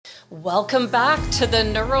Welcome back to the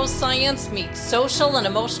Neuroscience Meets Social and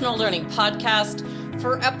Emotional Learning podcast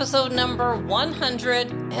for episode number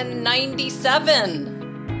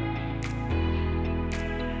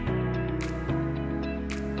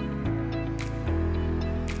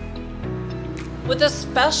With a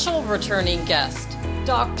special returning guest,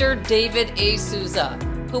 Dr. David A. Souza,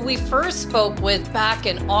 who we first spoke with back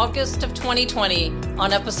in August of 2020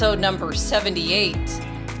 on episode number 78.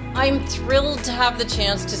 I'm thrilled to have the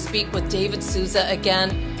chance to speak with David Souza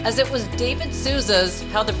again, as it was David Souza's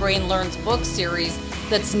How the Brain Learns book series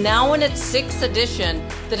that's now in its 6th edition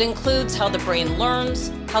that includes how the brain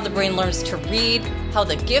learns, how the brain learns to read, how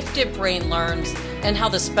the gifted brain learns, and how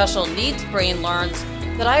the special needs brain learns,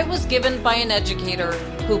 that I was given by an educator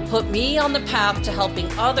who put me on the path to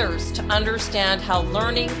helping others to understand how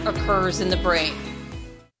learning occurs in the brain.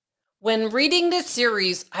 When reading this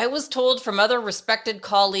series, I was told from other respected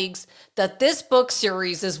colleagues that this book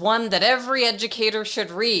series is one that every educator should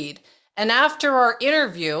read. And after our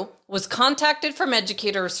interview, was contacted from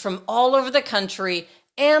educators from all over the country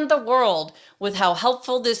and the world with how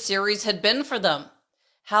helpful this series had been for them.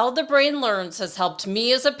 How the Brain Learns has helped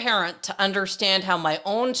me as a parent to understand how my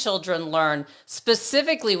own children learn,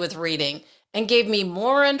 specifically with reading, and gave me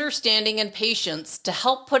more understanding and patience to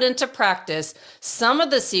help put into practice some of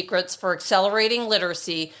the secrets for accelerating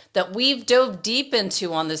literacy that we've dove deep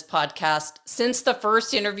into on this podcast since the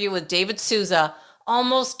first interview with David Souza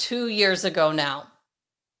almost 2 years ago now.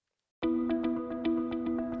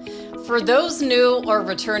 For those new or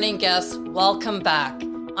returning guests, welcome back.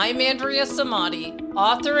 I'm Andrea Samadi,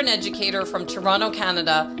 author and educator from Toronto,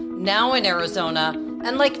 Canada, now in Arizona,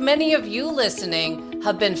 and like many of you listening,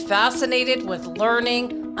 have been fascinated with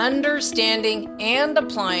learning, understanding, and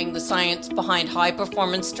applying the science behind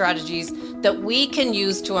high-performance strategies that we can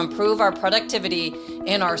use to improve our productivity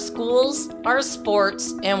in our schools, our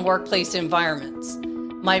sports, and workplace environments.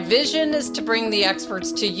 My vision is to bring the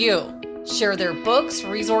experts to you, share their books,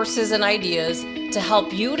 resources, and ideas to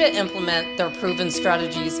help you to implement their proven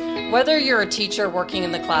strategies, whether you're a teacher working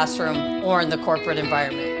in the classroom or in the corporate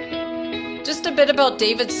environment. Just a bit about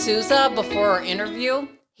David Souza before our interview.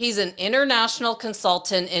 He's an international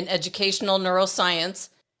consultant in educational neuroscience,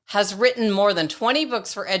 has written more than 20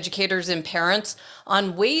 books for educators and parents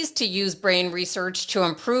on ways to use brain research to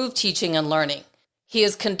improve teaching and learning. He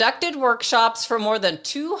has conducted workshops for more than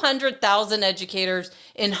 200,000 educators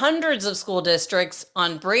in hundreds of school districts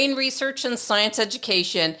on brain research and science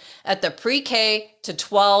education at the pre-K to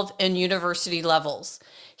 12 and university levels.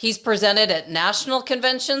 He's presented at national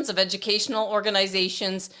conventions of educational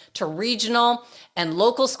organizations to regional and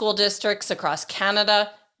local school districts across Canada,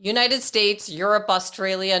 United States, Europe,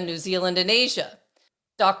 Australia, New Zealand, and Asia.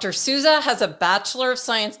 Dr. Souza has a Bachelor of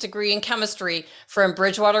Science degree in chemistry from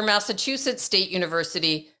Bridgewater, Massachusetts State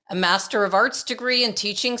University, a Master of Arts degree in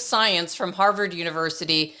teaching science from Harvard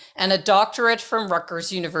University, and a doctorate from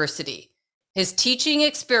Rutgers University. His teaching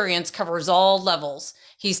experience covers all levels.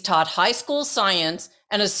 He's taught high school science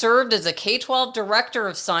and has served as a K-12 director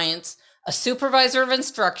of science, a supervisor of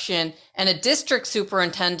instruction, and a district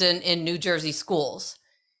superintendent in New Jersey schools.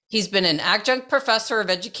 He's been an adjunct professor of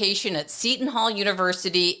education at Seton Hall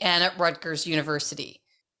University and at Rutgers University.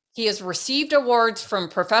 He has received awards from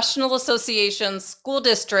professional associations, school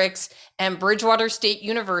districts, and Bridgewater State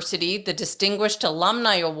University, the Distinguished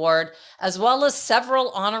Alumni Award, as well as several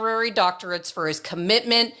honorary doctorates for his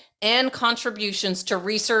commitment and contributions to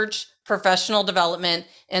research, professional development,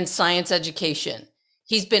 and science education.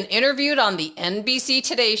 He's been interviewed on the NBC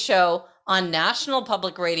Today Show, on National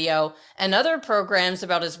Public Radio, and other programs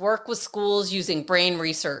about his work with schools using brain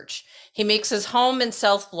research. He makes his home in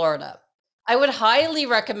South Florida. I would highly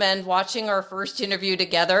recommend watching our first interview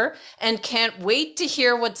together and can't wait to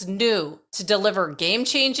hear what's new to deliver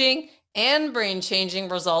game-changing and brain-changing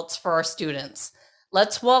results for our students.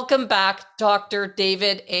 Let's welcome back Dr.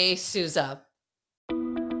 David A. Souza.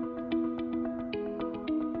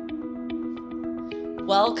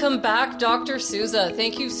 Welcome back, Dr. Souza.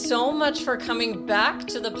 Thank you so much for coming back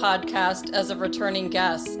to the podcast as a returning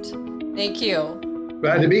guest. Thank you.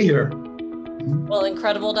 Glad to be here. Well,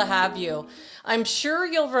 incredible to have you. I'm sure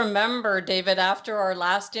you'll remember, David, after our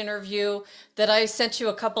last interview, that I sent you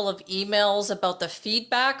a couple of emails about the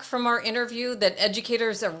feedback from our interview that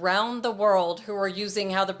educators around the world who are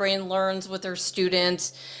using How the Brain Learns with their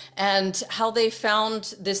students and how they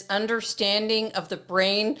found this understanding of the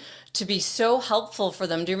brain to be so helpful for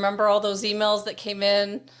them. Do you remember all those emails that came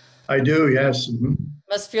in? I do, yes.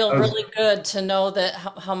 Must feel really good to know that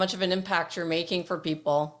how much of an impact you're making for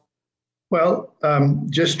people. Well,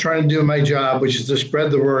 just trying to do my job, which is to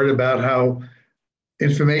spread the word about how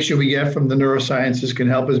information we get from the neurosciences can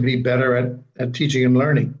help us be better at teaching and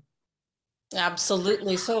learning.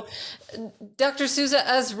 Absolutely. So, Dr. Souza,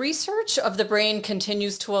 as research of the brain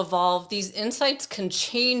continues to evolve, these insights can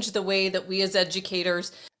change the way that we as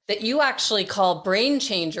educators, that you actually call brain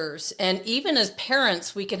changers. And even as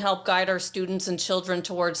parents, we can help guide our students and children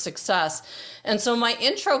towards success. And so my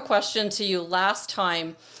intro question to you last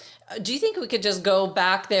time, do you think we could just go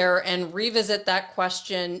back there and revisit that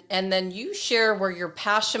question, and then you share where your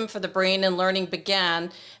passion for the brain and learning began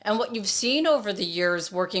and what you've seen over the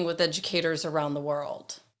years working with educators around the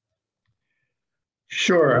world?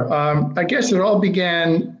 Sure. I guess it all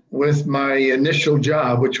began with my initial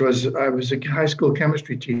job, which was I was a high school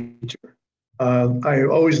chemistry teacher. I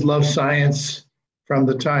always loved science from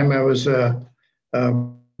the time I was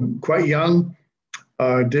quite young.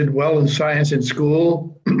 Did well in science in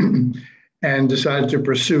school and decided to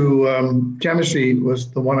pursue chemistry was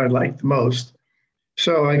the one I liked the most.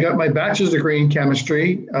 So I got my bachelor's degree in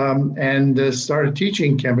chemistry and started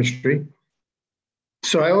teaching chemistry.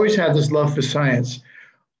 So I always had this love for science.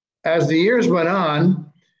 As the years went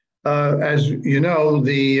on, as you know,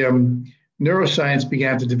 the neuroscience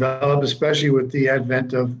began to develop, especially with the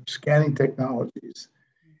advent of scanning technologies.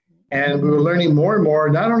 And we were learning more and more,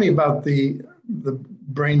 not only about the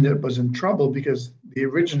brain that was in trouble, because the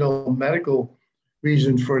original medical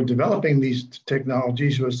reason for developing these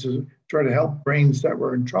technologies was to try to help brains that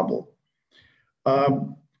were in trouble.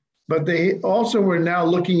 But they also were now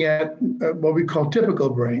looking at what we call typical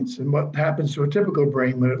brains and what happens to a typical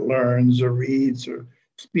brain when it learns or reads or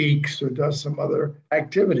speaks or does some other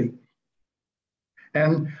activity.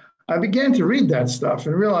 And I began to read that stuff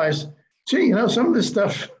and realize, gee, you know, some of this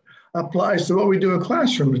stuff applies to what we do in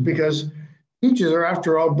classrooms, because teachers are,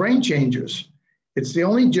 after all, brain changers. It's the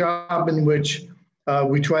only job in which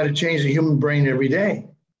we try to change the human brain every day.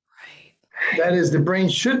 Right. That is, the brain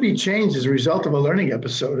should be changed as a result of a learning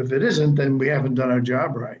episode. If it isn't, then we haven't done our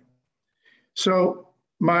job right. So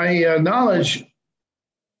my knowledge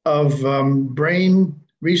of brain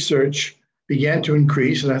research began to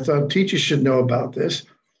increase, and I thought teachers should know about this,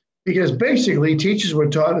 because basically teachers were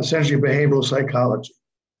taught essentially behavioral psychology,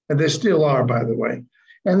 and they still are, by the way.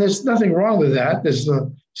 And there's nothing wrong with that. There's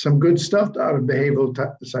some good stuff out of behavioral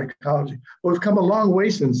psychology. But we've come a long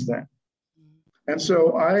way since then. And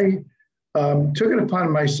so I took it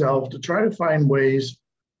upon myself to try to find ways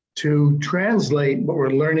to translate what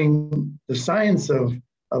we're learning, the science of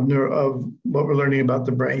what we're learning about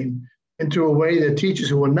the brain, into a way that teachers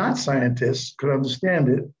who are not scientists could understand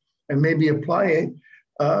it and maybe apply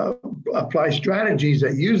strategies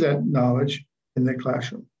that use that knowledge in their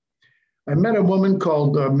classroom. I met a woman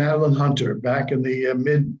called Madeline Hunter back in the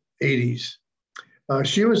mid-'80s.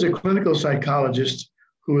 She was a clinical psychologist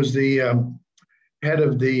who was the head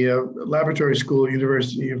of the laboratory school,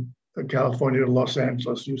 University of California, Los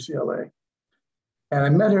Angeles, UCLA. And I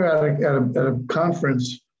met her at a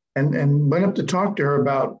conference and went up to talk to her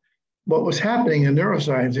about what was happening in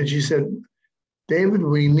neuroscience. And she said, David,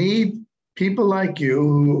 we need people like you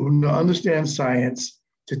who understand science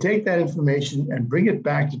to take that information and bring it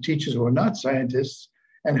back to teachers who are not scientists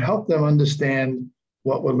and help them understand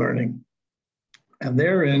what we're learning. And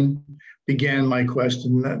therein began my quest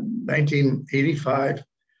in 1985.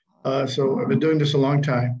 So I've been doing this a long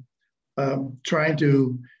time, trying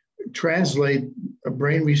to translate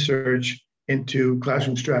brain research into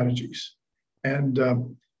classroom strategies. And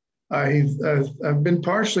I've been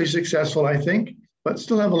partially successful, I think, but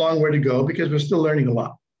still have a long way to go because we're still learning a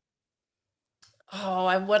lot.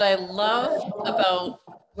 Oh, what I love about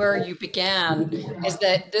where you began is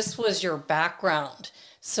that this was your background.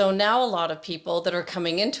 So now a lot of people that are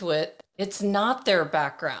coming into it, it's not their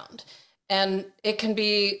background. And it can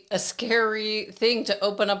be a scary thing to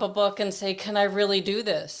open up a book and say, can I really do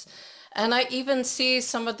this? And I even see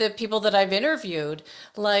some of the people that I've interviewed,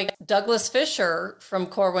 like Douglas Fisher from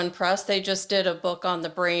Corwin Press. They just did a book on the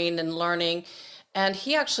brain and learning. And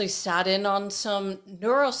he actually sat in on some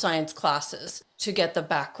neuroscience classes to get the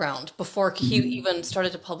background before he even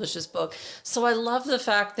started to publish his book. So I love the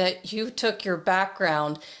fact that you took your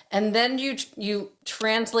background and then you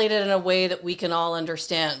translate it in a way that we can all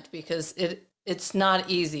understand, because it's not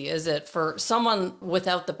easy, is it, for someone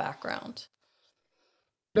without the background?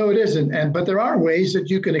 No, it isn't. But there are ways that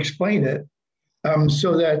you can explain it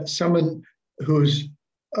so that someone who's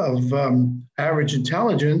of average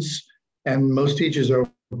intelligence, and most teachers are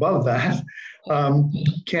above that,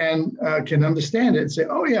 can understand it and say,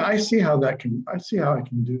 oh yeah, I see how I can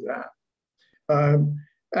do that.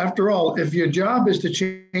 After all, if your job is to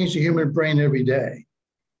change the human brain every day,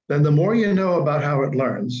 then the more you know about how it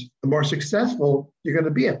learns, the more successful you're going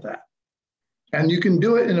to be at that. And you can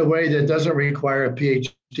do it in a way that doesn't require a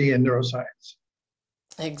PhD in neuroscience.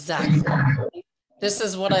 Exactly. This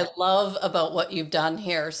is what I love about what you've done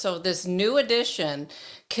here. So this new edition,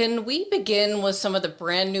 can we begin with some of the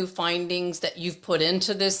brand new findings that you've put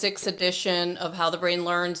into this 6th edition of How the Brain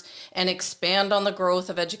Learns and expand on the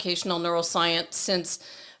growth of educational neuroscience, since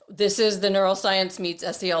this is the Neuroscience Meets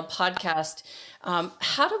SEL podcast?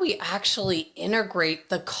 How do we actually integrate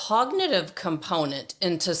the cognitive component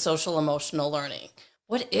into social emotional learning?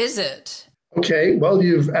 What is it? Okay, well,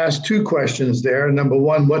 you've asked two questions there. Number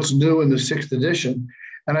one, what's new in the 6th edition?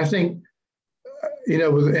 And I think,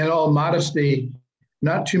 in all modesty,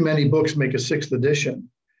 not too many books make a 6th edition.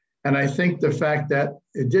 And I think the fact that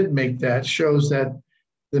it did make that shows that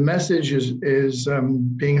the message is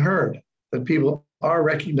being heard, that people are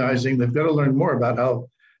recognizing they've got to learn more about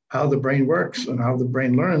how the brain works and how the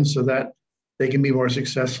brain learns so that they can be more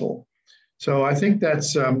successful. So I think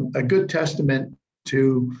that's a good testament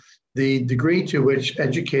to the degree to which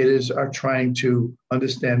educators are trying to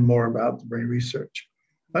understand more about the brain research.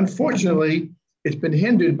 Unfortunately, it's been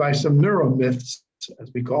hindered by some neuromyths,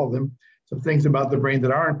 as we call them, some things about the brain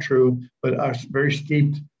that aren't true, but are very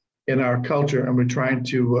steeped in our culture, and we're trying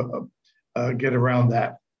to get around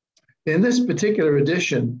that. In this particular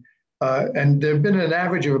edition, and there have been an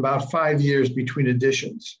average of about 5 years between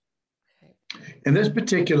editions. In this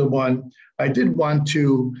particular one, I did want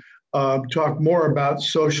to talk more about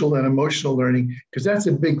social and emotional learning, because that's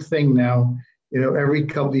a big thing now. Every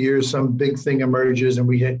couple of years, some big thing emerges, and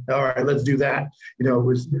we hit, all right, let's do that.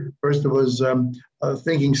 First it was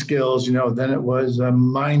thinking skills, then it was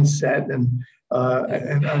mindset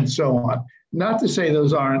and so on. Not to say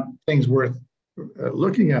those aren't things worth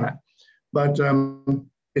looking at, but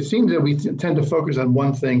it seems that we tend to focus on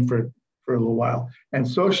one thing for a little while. And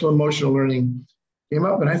social emotional learning came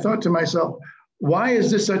up, and I thought to myself, why is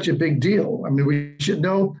this such a big deal? I mean, we should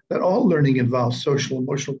know that all learning involves social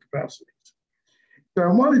emotional capacities. So I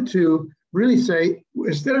wanted to really say,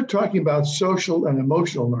 instead of talking about social and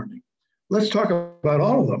emotional learning, let's talk about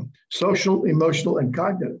all of them, social, emotional, and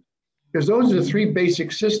cognitive, because those are the three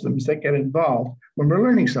basic systems that get involved when we're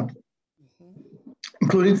learning something,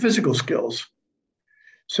 including physical skills.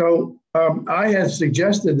 So I had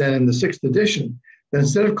suggested that in the 6th edition, that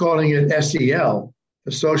instead of calling it SEL,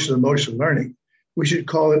 the social emotional learning, we should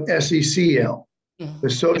call it SECL, the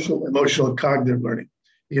social emotional cognitive learning.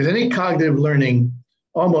 Because any cognitive learning,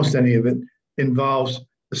 almost any of it, involves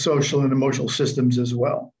the social and emotional systems as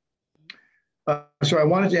well. So I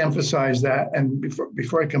wanted to emphasize that. And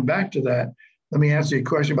before I come back to that, let me answer your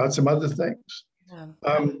question about some other things.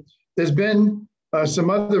 There's been some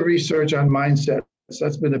other research on mindsets.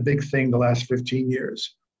 That's been a big thing the last 15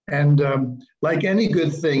 years. And like any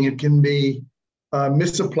good thing, it can be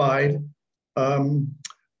misapplied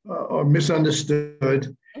or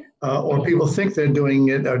misunderstood, or people think they're doing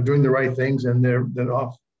it, or doing the right things, and they're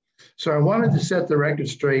off. So I wanted to set the record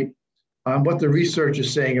straight on what the research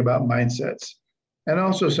is saying about mindsets, and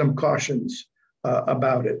also some cautions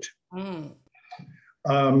about it.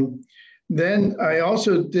 Then I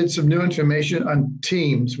also did some new information on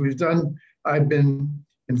teams. I've been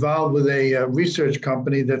involved with a research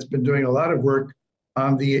company that's been doing a lot of work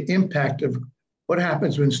on the impact of what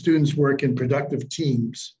happens when students work in productive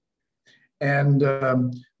teams. And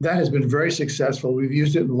that has been very successful. We've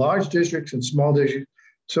used it in large districts and small districts.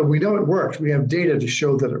 So we know it works. We have data to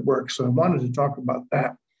show that it works. So I wanted to talk about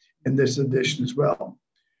that in this edition as well.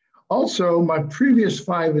 Also, my previous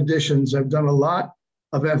 5 editions have done a lot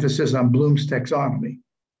of emphasis on Bloom's taxonomy,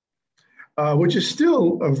 which is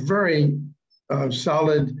still a very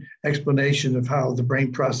solid explanation of how the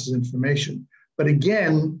brain processes information. But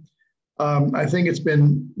again, I think it's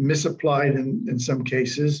been misapplied in some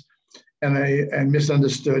cases and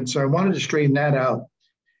misunderstood. So I wanted to straighten that out.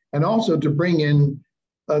 And also to bring in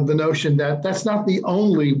the notion that that's not the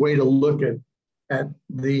only way to look at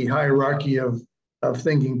the hierarchy of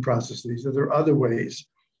thinking processes. That there are other ways.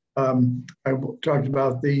 I talked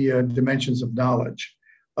about the dimensions of knowledge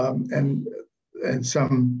and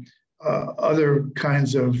some other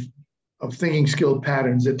kinds of thinking skill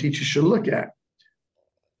patterns that teachers should look at.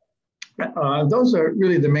 Those are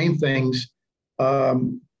really the main things.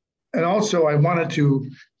 And also I wanted to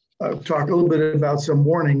talk a little bit about some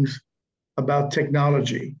warnings about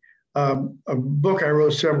technology. A book I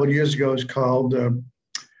wrote several years ago is called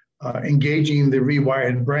Engaging the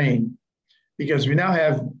Rewired Brain, because we now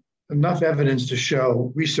have enough evidence to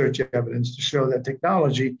show, research evidence to show that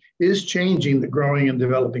technology is changing the growing and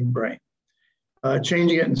developing brain,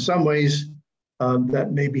 changing it in some ways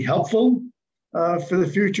that may be helpful for the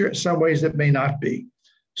future, in some ways that may not be.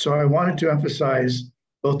 So I wanted to emphasize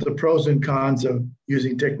both the pros and cons of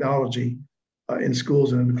using technology in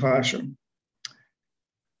schools and in the classroom.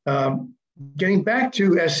 Getting back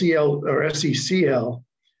to SEL or SECL,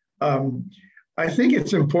 I think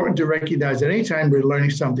it's important to recognize that anytime we're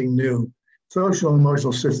learning something new, social and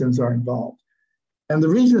emotional systems are involved. And the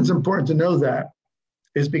reason it's important to know that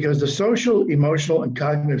is because the social, emotional, and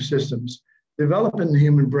cognitive systems develop in the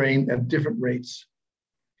human brain at different rates.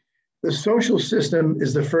 The social system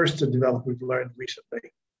is the first to develop, we've learned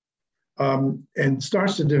recently, and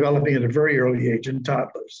starts to developing at a very early age in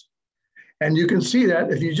toddlers. And you can see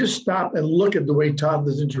that if you just stop and look at the way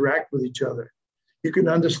toddlers interact with each other, you can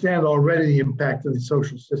understand already the impact of the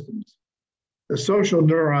social systems. The social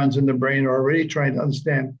neurons in the brain are already trying to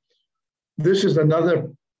understand, this is another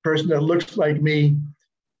person that looks like me,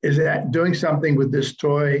 is doing something with this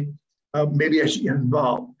toy, maybe I should get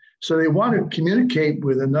involved. So they want to communicate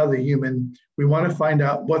with another human. We want to find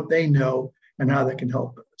out what they know and how they can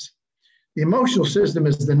help us. The emotional system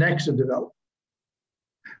is the next to develop.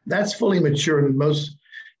 That's fully matured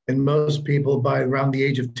in most people by around the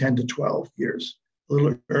age of 10 to 12 years, a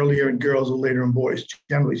little earlier in girls, a little later in boys,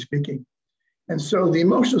 generally speaking. And so the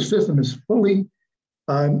emotional system is fully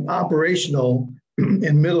operational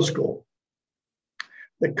in middle school.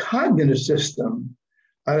 The cognitive system,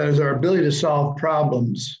 that is our ability to solve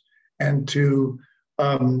problems and to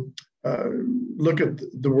look at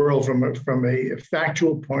the world from a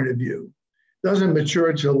factual point of view, doesn't mature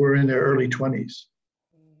until we're in their early 20s.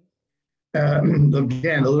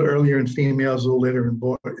 Again, a little earlier in females, a little later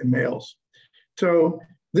in males. So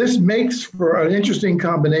this makes for an interesting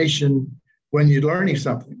combination when you're learning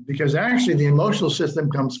something, because actually the emotional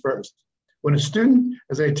system comes first. When a student,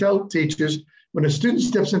 as I tell teachers, when a student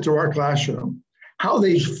steps into our classroom, how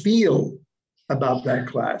they feel about that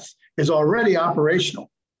class is already operational,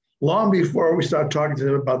 long before we start talking to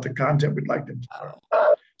them about the content we'd like them to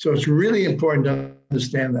learn. So it's really important to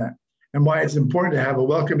understand that, and why it's important to have a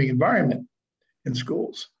welcoming environment in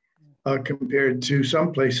schools compared to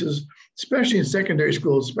some places, especially in secondary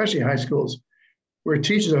schools, especially high schools, where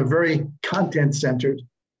teachers are very content-centered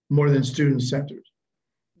more than student-centered.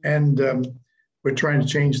 And we're trying to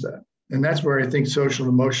change that. And that's where I think social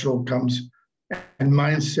and emotional comes, and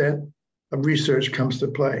mindset of research comes to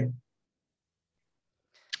play.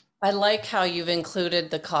 I like how you've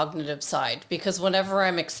included the cognitive side, because whenever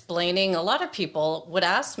I'm explaining, a lot of people would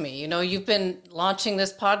ask me, you know, you've been launching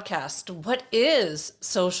this podcast, what is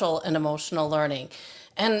social and emotional learning?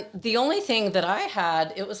 And the only thing that I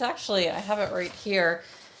had, it was actually, I have it right here,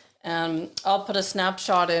 I'll put a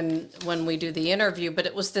snapshot in when we do the interview, but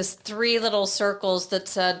it was this 3 little circles that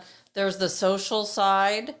said there's the social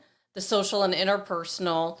side, the social and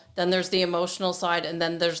interpersonal, then there's the emotional side, and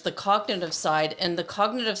then there's the cognitive side. And the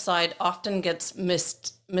cognitive side often gets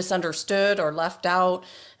misunderstood or left out,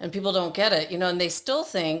 and people don't get it, you know, and they still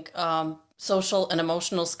think social and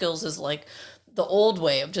emotional skills is like the old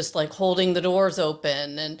way of just like holding the doors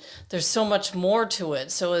open, and there's so much more to it.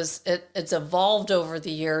 So as it's evolved over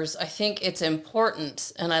the years, I think it's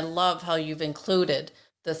important, and I love how you've included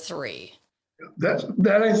the 3.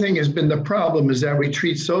 That I think has been the problem, is that we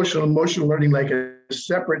treat social and emotional learning like a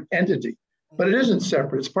separate entity, but it isn't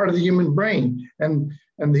separate. It's part of the human brain, and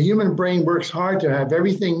the human brain works hard to have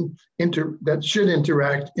everything that should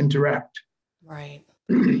interact. Right.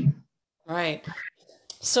 Right.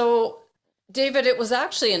 So David, it was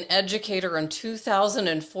actually an educator in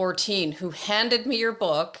 2014 who handed me your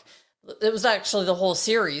book. It was actually the whole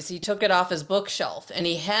series. He took it off his bookshelf and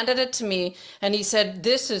he handed it to me, and he said,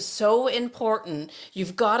 this is so important.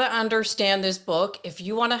 You've got to understand this book if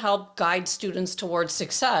you want to help guide students towards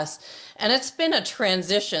success. And it's been a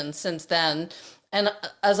transition since then. And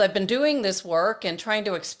as I've been doing this work and trying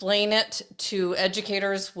to explain it to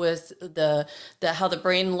educators with how the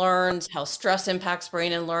brain learns, how stress impacts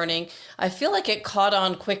brain and learning, I feel like it caught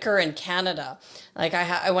on quicker in Canada. Like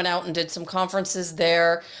I went out and did some conferences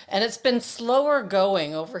there, and it's been slower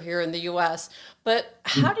going over here in the US. But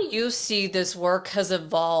how do you see this work has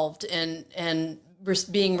evolved and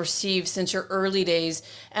being received since your early days?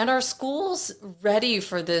 And are schools ready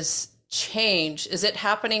for this change? Is it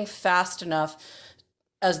happening fast enough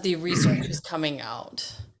as the research is coming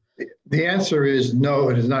out? The answer is no,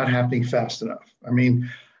 it is not happening fast enough. I mean,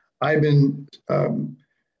 I've been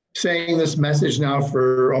saying this message now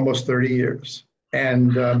for almost 30 years.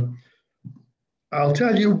 And I'll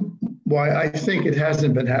tell you why I think it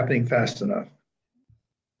hasn't been happening fast enough.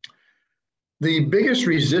 The biggest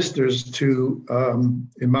resistors to,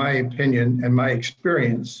 in my opinion and my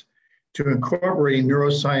experience, to incorporating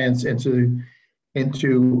neuroscience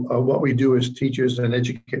into what we do as teachers and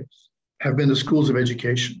educators have been the schools of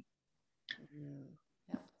education.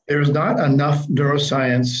 There's not enough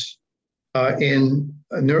neuroscience in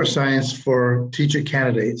neuroscience for teacher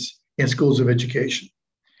candidates in schools of education.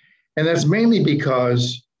 And that's mainly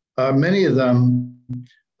because many of them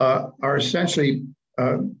are essentially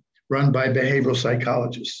run by behavioral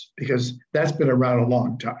psychologists, because that's been around a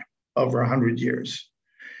long time, over 100 years.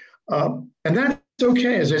 And that's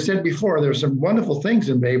okay. As I said before, there's some wonderful things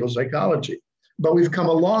in behavioral psychology, but we've come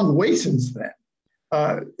a long way since then.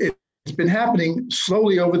 It's been happening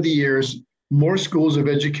slowly over the years. More schools of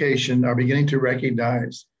education are beginning to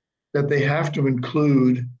recognize that they have to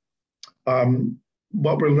include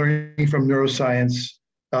what we're learning from neuroscience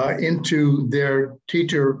into their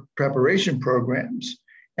teacher preparation programs,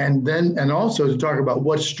 and also to talk about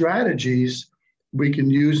what strategies we can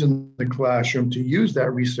use in the classroom to use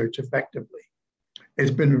that research effectively. It's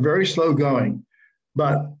been very slow going,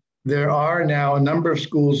 but there are now a number of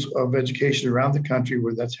schools of education around the country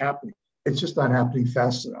where that's happening. It's just not happening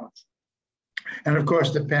fast enough. And of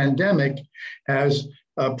course, the pandemic has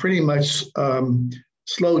pretty much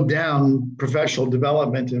slowed down professional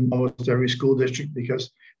development in almost every school district,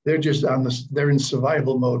 because they're just they're in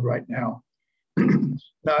survival mode right now,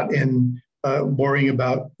 not in worrying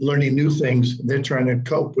about learning new things. They're trying to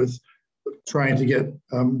cope with trying to get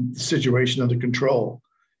the situation under control.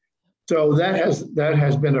 So that has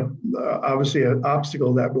been obviously an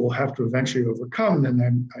obstacle that we'll have to eventually overcome,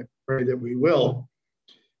 and I pray that we will.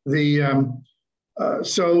 But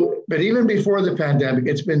even before the pandemic,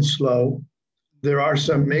 it's been slow. There are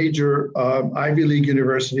some major Ivy League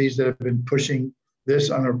universities that have been pushing this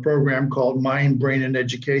on a program called Mind, Brain, and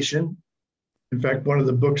Education. In fact, one of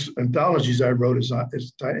the books, anthologies I wrote is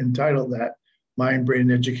entitled that, Mind, Brain,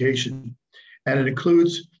 and Education. And it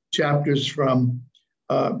includes chapters from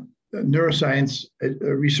neuroscience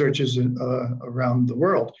researchers around the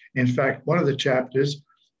world. In fact, one of the chapters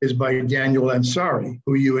is by Daniel Ansari,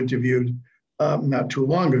 who you interviewed not too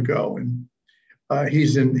long ago, and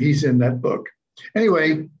he's in that book.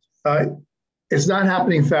 Anyway, it's not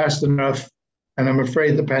happening fast enough, and I'm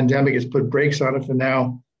afraid the pandemic has put brakes on it for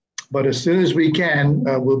now. But as soon as we can,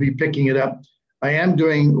 we'll be picking it up. I am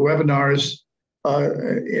doing webinars,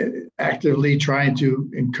 actively trying to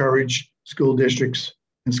encourage school districts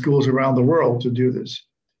and schools around the world to do this.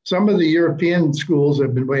 Some of the European schools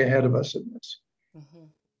have been way ahead of us in this. Mm-hmm.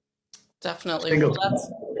 Definitely. Well,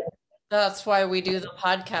 that's why we do the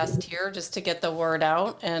podcast here, just to get the word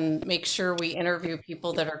out and make sure we interview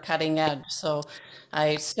people that are cutting edge. So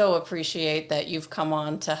I so appreciate that you've come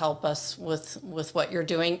on to help us with what you're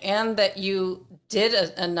doing, and that you did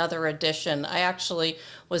another edition. I actually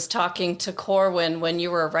was talking to Corwin when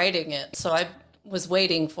you were writing it, so I was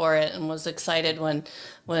waiting for it and was excited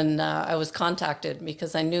when I was contacted,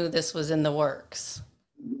 because I knew this was in the works.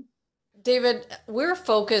 David, we're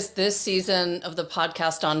focused this season of the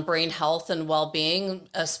podcast on brain health and well-being,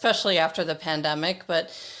 especially after the pandemic, but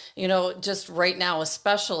just right now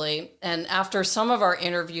especially. And after some of our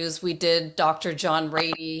interviews, we did Dr. John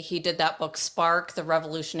Ratey. He did that book, Spark, The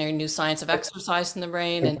Revolutionary New Science of Exercise in the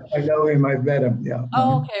Brain. And I know him, I've met him, yeah.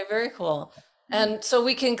 Oh, okay, very cool. And so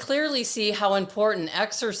we can clearly see how important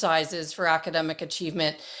exercise is for academic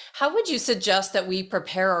achievement. How would you suggest that we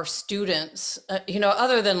prepare our students,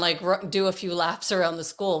 other than do a few laps around the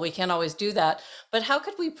school? We can't always do that. But how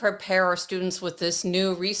could we prepare our students with this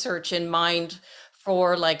new research in mind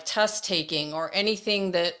for test taking or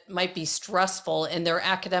anything that might be stressful in their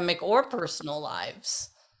academic or personal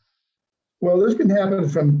lives? Well, this can happen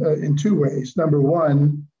in two ways. Number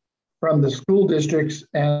one, from the school districts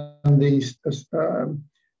and the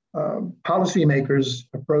policymakers'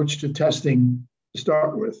 approach to testing to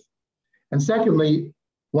start with. And secondly,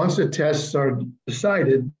 once the tests are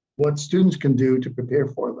decided, what students can do to prepare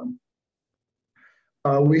for them.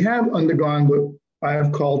 We have undergone what I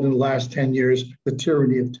have called in the last 10 years the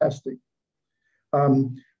tyranny of testing.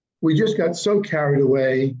 We just got so carried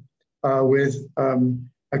away with a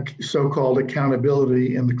so-called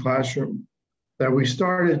accountability in the classroom that we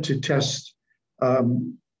started to test at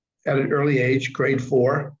an early age, grade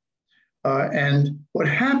 4. And what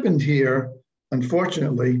happened here,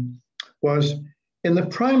 unfortunately, was in the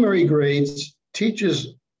primary grades,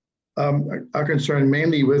 teachers are concerned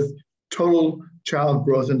mainly with total child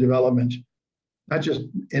growth and development, not just,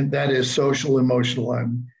 and that is social, emotional,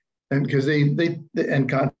 and because and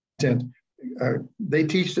content, they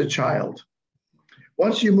teach the child.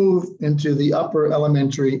 Once you move into the upper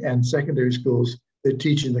elementary and secondary schools, they're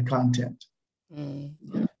teaching the content.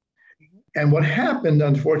 Mm-hmm. And what happened,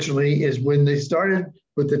 unfortunately, is when they started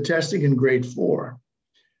with the testing in grade 4,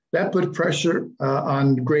 that put pressure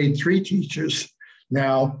on grade 3 teachers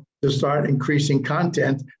now to start increasing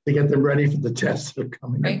content to get them ready for the tests that are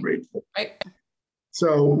coming in grade 4. Right.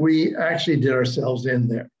 So we actually did ourselves in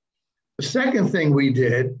there. The second thing we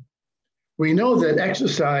did, we know that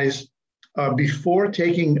exercise before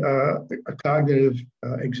taking a cognitive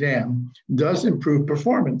exam does improve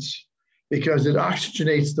performance because it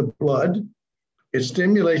oxygenates the blood, it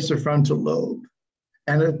stimulates the frontal lobe,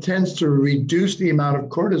 and it tends to reduce the amount of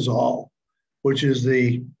cortisol, which is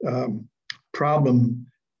the problem,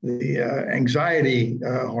 the anxiety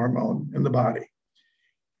hormone in the body.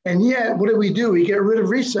 And yet, what do? We get rid of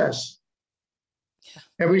recess. Yeah.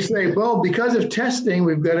 And we say, well, because of testing,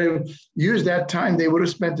 we've got to use that time they would have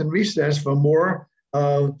spent in recess for more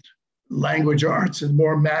language arts and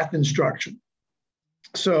more math instruction.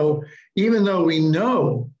 So even though we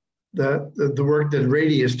know that the work that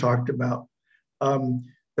Rady has talked about,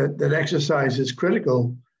 that exercise is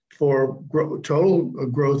critical for total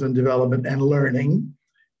growth and development and learning,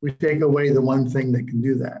 we take away the one thing that can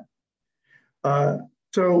do that.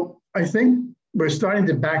 So I think we're starting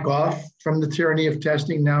to back off from the tyranny of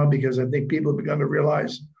testing now because I think people have begun to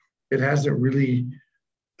realize it hasn't really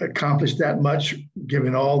accomplished that much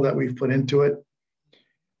given all that we've put into it.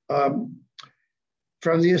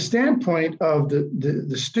 From the standpoint of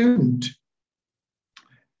the student,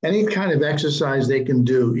 any kind of exercise they can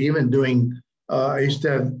do, even doing, I used to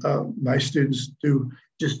have my students do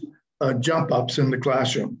just jump ups in the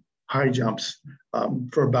classroom, high jumps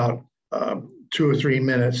for about 2 or 3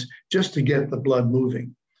 minutes just to get the blood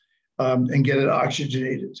moving and get it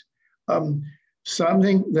oxygenated.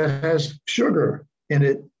 Something that has sugar in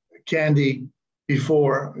it, candy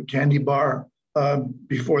bar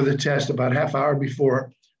before the test, about half hour before,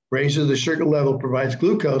 raises the sugar level, provides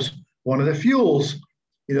glucose. One of the fuels,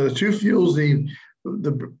 the two fuels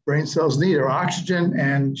the brain cells need are oxygen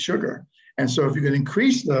and sugar. And so if you can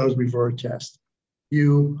increase those before a test,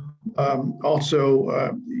 you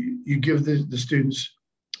also you give the students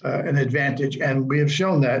an advantage. And we have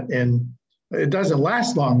shown that it doesn't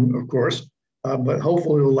last long, of course, but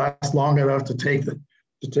hopefully it will last long enough to take the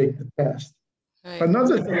test. Right.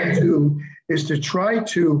 Another thing too is to try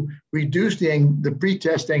to reduce the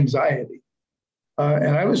pre-test anxiety.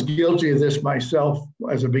 And I was guilty of this myself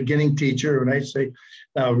as a beginning teacher. And I'd say,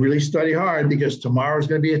 really study hard because tomorrow's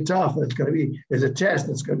going to be there's a test.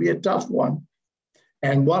 It's going to be a tough one.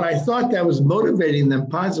 And while I thought that was motivating them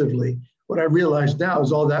positively, what I realized now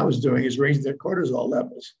is all that was doing is raising their cortisol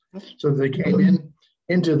levels. So they came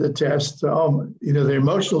into the test, their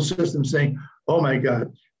emotional system saying, oh my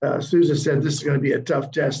God, Susan said this is going to be a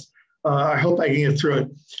tough test. I hope I can get through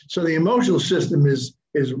it. So the emotional system is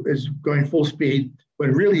going full speed,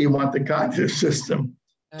 when really you want the cognitive system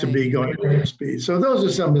to be going full speed. So those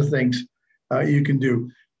are some of the things you can do.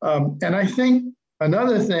 And I think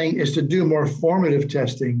another thing is to do more formative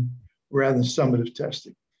testing rather than summative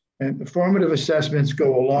testing. And the formative assessments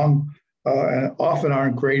go along and often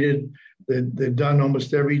aren't graded. They're done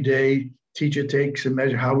almost every day. Teacher takes a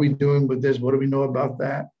measure. How are we doing with this? What do we know about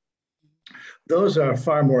that? Those are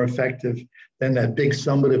far more effective than that big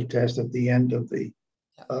summative test at the end of the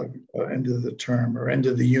term or end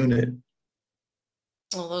of the unit.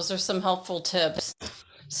 Well, those are some helpful tips.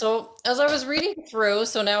 So as I was reading through,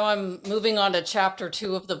 so now I'm moving on to chapter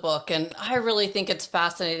 2 of the book, and I really think it's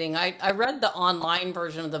fascinating. I read the online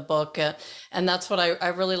version of the book, and that's what I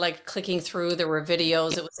really liked clicking through. There were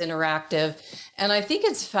videos, it was interactive. And I think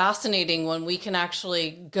it's fascinating when we can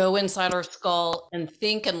actually go inside our skull and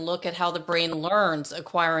think and look at how the brain learns,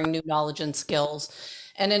 acquiring new knowledge and skills.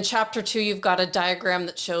 And in chapter 2, you've got a diagram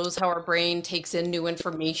that shows how our brain takes in new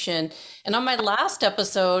information. And on my last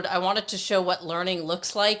episode, I wanted to show what learning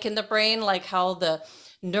looks like in the brain, like how the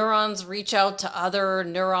neurons reach out to other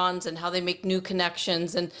neurons and how they make new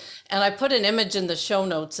connections. And I put an image in the show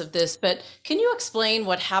notes of this, but can you explain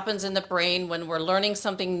what happens in the brain when we're learning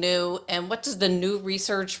something new, and what does the new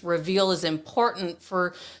research reveal is important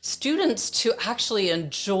for students to actually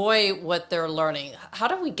enjoy what they're learning? How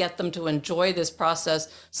do we get them to enjoy this process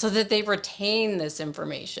so that they retain this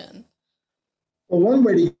information? Well, one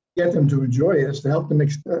way to get them to enjoy it is to help them,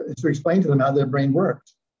 is to explain to them how their brain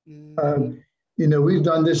works. We've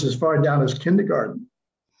done this as far down as kindergarten,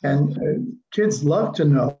 and kids love to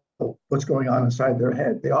know what's going on inside their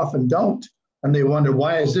head. They often don't, and they wonder,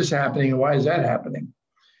 why is this happening and why is that happening?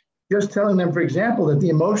 Just telling them, for example, that the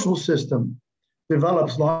emotional system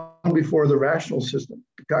develops long before the rational system,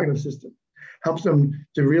 the cognitive system, helps them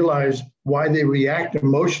to realize why they react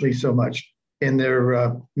emotionally so much in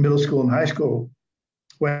their middle school and high school,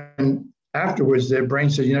 when afterwards their brain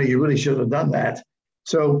says, you really should have done that.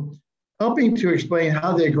 So helping to explain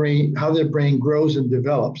how their brain grows and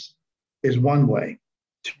develops is one way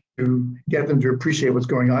get them to appreciate what's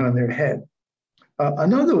going on in their head.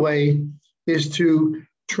 Another way is to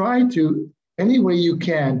try to, any way you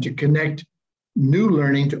can, to connect new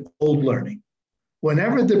learning to old learning.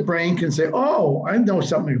 Whenever the brain can say, oh, I know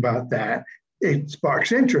something about that, it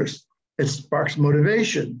sparks interest, it sparks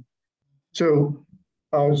motivation. So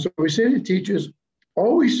we say to teachers,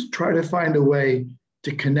 always try to find a way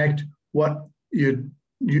to connect what the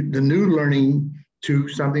new learning to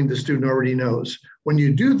something the student already knows. When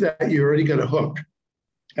you do that, you already got a hook.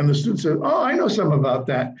 And the student says, oh, I know something about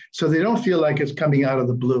that. So they don't feel like it's coming out of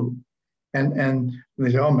the blue. And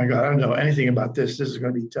they say, oh my God, I don't know anything about this. This is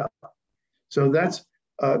going to be tough. So that's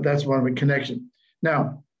one of the connection.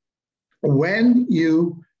 Now, when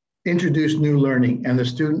you introduce new learning and the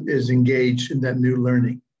student is engaged in that new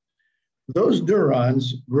learning, those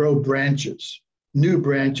neurons grow branches, new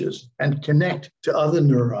branches, and connect to other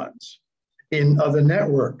neurons in other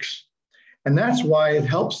networks. And that's why it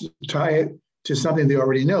helps to tie it to something they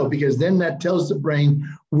already know, because then that tells the brain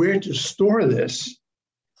where to store this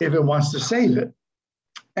if it wants to save it.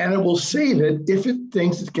 And it will save it if it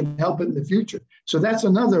thinks it can help it in the future. So that's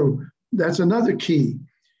another key.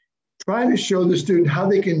 Try to show the student how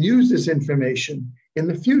they can use this information in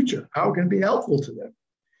the future, how it can be helpful to them.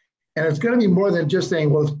 And it's going to be more than just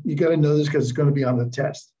saying, well, you got to know this because it's going to be on the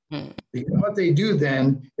test. Because what they do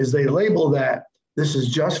then is they label that this is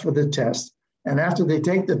just for the test. And after they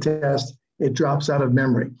take the test, it drops out of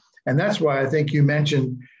memory. And that's why I think you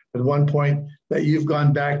mentioned at one point that you've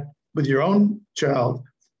gone back with your own child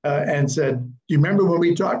and said, do you remember when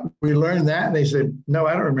we talked, we learned that? And they said, no,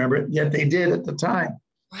 I don't remember it. Yet they did at the time.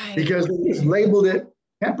 Right. Because they just labeled it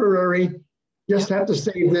temporary, just have to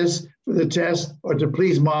save this for the test or to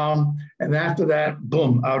please mom. And after that,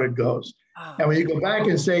 boom, out it goes. Oh. And when you go back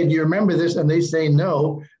and say, do you remember this? And they say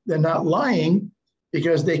no, they're not lying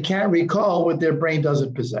because they can't recall what their brain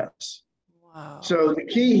doesn't possess. Wow. So the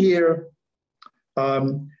key here,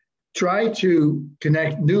 try to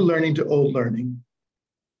connect new learning to old learning.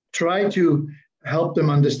 Try to help them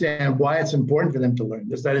understand why it's important for them to learn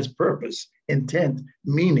this, that is purpose, intent,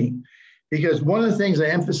 meaning. Because one of the things I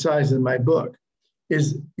emphasize in my book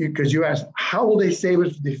is, because you asked, how will they save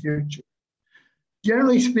it for the future?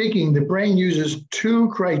 Generally speaking, the brain uses two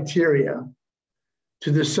criteria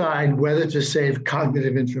to decide whether to save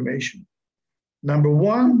cognitive information. Number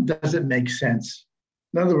one, does it make sense?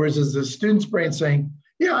 In other words, is the student's brain saying,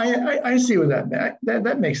 yeah, I see what that meant.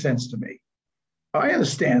 That makes sense to me. I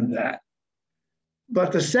understand that.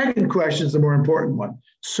 But the second question is the more important one.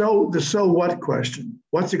 So the so what question,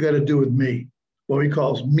 what's it got to do with me? What we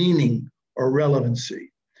call meaning or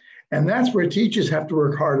relevancy. And that's where teachers have to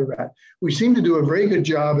work harder at. We seem to do a very good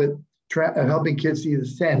job at helping kids see the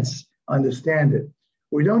sense, understand it.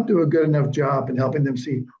 We don't do a good enough job in helping them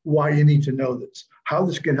see why you need to know this, how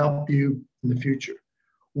this can help you in the future.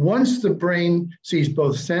 Once the brain sees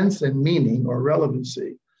both sense and meaning or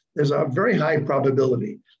relevancy, there's a very high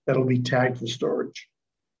probability that it'll be tagged for storage.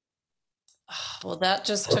 Well, that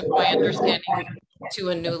just took my understanding to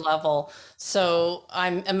a new level. So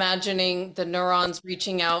I'm imagining the neurons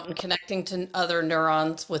reaching out and connecting to other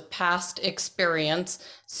neurons with past experience,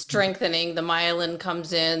 strengthening, the myelin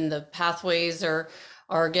comes in, the pathways are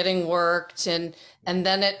getting worked, and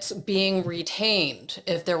then it's being retained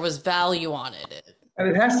if there was value on it. And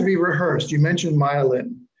it has to be rehearsed. You mentioned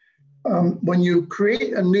myelin. When you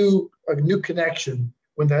create a new connection,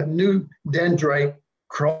 when that new dendrite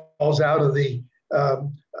crawls out of the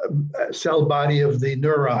cell body of the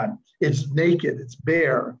neuron, it's naked, it's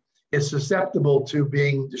bare, it's susceptible to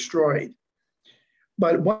being destroyed.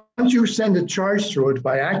 But once you send a charge through it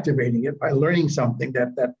by activating it, by learning something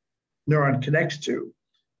that neuron connects to,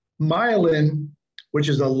 myelin, which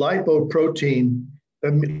is a lipoprotein,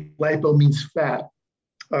 lipo means fat,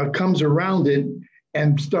 comes around it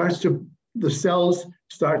and the cells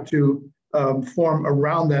start to form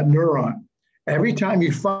around that neuron. Every time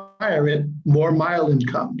you fire it, more myelin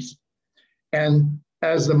comes. And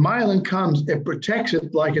as the myelin comes, it protects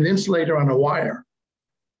it like an insulator on a wire.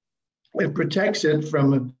 It protects it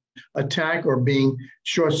from attack or being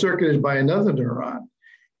short-circuited by another neuron.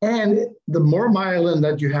 And the more myelin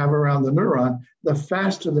that you have around the neuron, the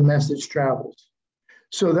faster the message travels.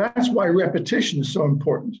 So that's why repetition is so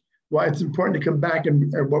important, why it's important to come back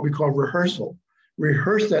and what we call rehearsal.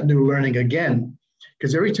 Rehearse that new learning again,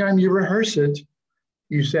 because every time you rehearse it,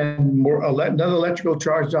 you send another electrical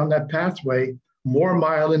charge down that pathway, more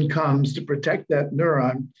myelin comes to protect that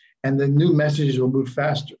neuron, and the new messages will move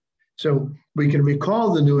faster. So we can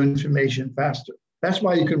recall the new information faster. That's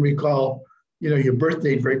why you can recall, your birth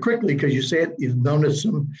date very quickly, because you say it, you've known it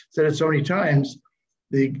said it so many times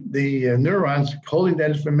the neurons holding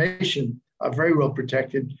that information are very well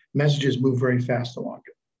protected. Messages move very fast along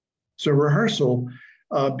it. So rehearsal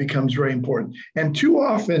becomes very important. And too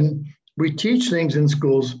often we teach things in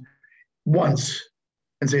schools once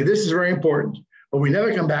and say, this is very important, but we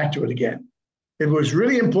never come back to it again. If it was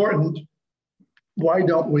really important, why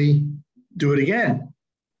don't we do it again?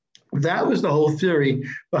 That was the whole theory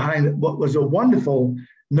behind what was a wonderful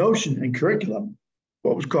notion in curriculum,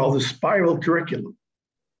 what was called the spiral curriculum.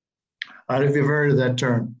 I don't know if you've heard of that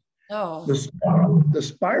term. Oh. The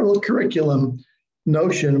spiral curriculum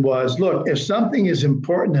notion was, look, if something is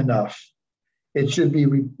important enough, it should be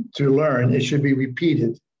to learn, it should be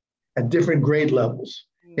repeated at different grade levels.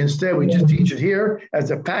 Instead, we just teach it here as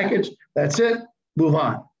a package, that's it, move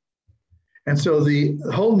on. And so the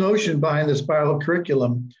whole notion behind the spiral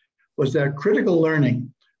curriculum was that critical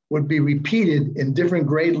learning would be repeated in different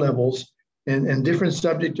grade levels and different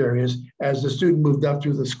subject areas as the student moved up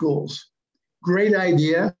through the schools. Great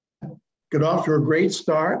idea, got off to a great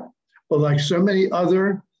start, but like so many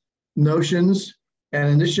other notions and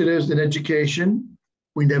initiatives in education,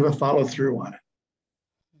 we never follow through on it.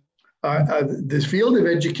 This field of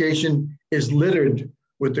education is littered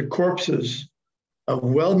with the corpses of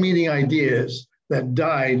well-meaning ideas that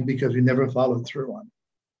died because we never followed through on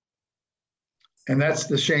it. And that's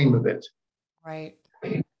the shame of it. Right.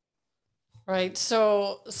 Right.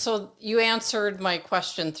 So you answered my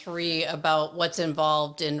question 3 about what's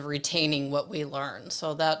involved in retaining what we learn.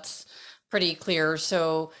 So that's pretty clear.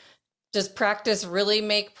 So does practice really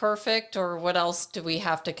make perfect, or what else do we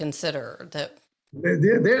have to consider? That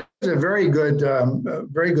there's a very good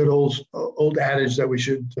old adage that we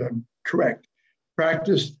should correct.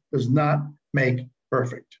 Practice does not make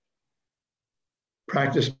perfect.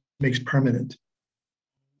 Practice makes permanent.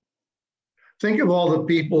 Think of all the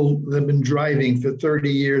people that have been driving for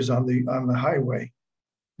 30 years on the highway.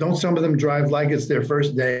 Don't some of them drive like it's their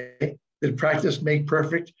first day? Did practice make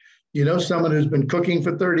perfect? You know someone who's been cooking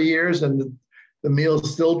for 30 years and the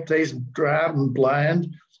meals still taste drab and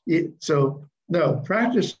bland? So no,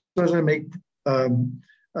 practice doesn't make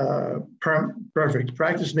perfect.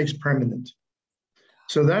 Practice makes permanent.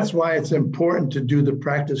 So that's why it's important to do the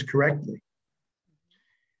practice correctly.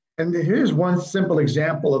 And here's one simple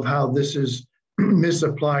example of how this is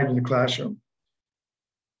misapplied in the classroom.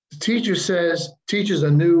 The teacher teaches a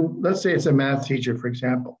new, let's say it's a math teacher, for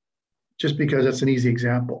example, just because that's an easy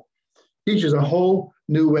example. Teaches a whole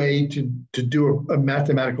new way to do a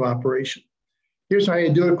mathematical operation. Here's how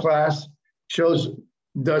you do it, class.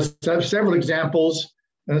 Does several examples.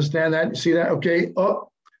 Understand that? See that? Okay. Oh,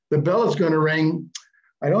 the bell is going to ring.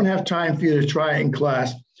 I don't have time for you to try it in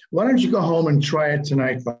class. Why don't you go home and try it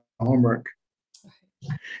tonight for homework?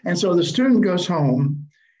 And so the student goes home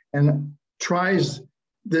and tries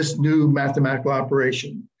this new mathematical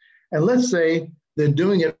operation. And let's say they're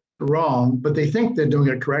doing it wrong, but they think they're doing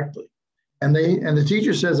it correctly. And the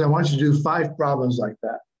teacher says, I want you to do 5 problems like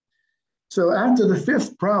that. So after the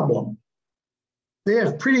 5th problem, they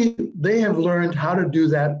have learned how to do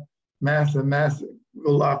that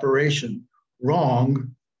mathematical operation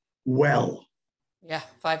wrong well. Yeah,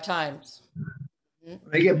 5 times.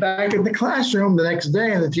 They get back in the classroom the next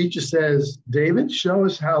day and the teacher says, David, show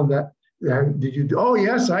us how that, did you do? Oh,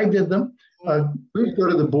 yes, I did them. Please go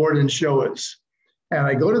to the board and show us. And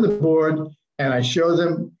I go to the board and I show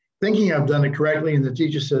them thinking I've done it correctly. And the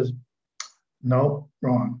teacher says, no,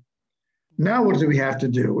 wrong. Now what do we have to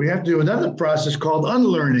do? We have to do another process called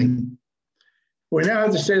unlearning. We now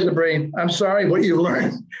have to say to the brain, I'm sorry, what you've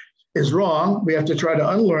learned is wrong. We have to try to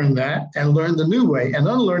unlearn that and learn the new way. And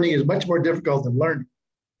unlearning is much more difficult than learning,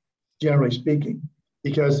 generally speaking,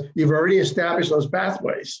 because you've already established those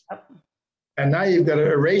pathways. And now you've got to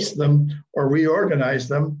erase them or reorganize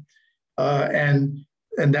them. And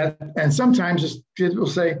sometimes kids will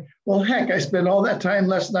say, well, heck, I spent all that time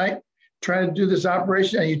last night trying to do this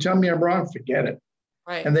operation and you tell me I'm wrong, forget it.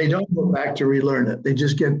 Right. And they don't go back to relearn it. They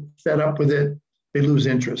just get fed up with it. They lose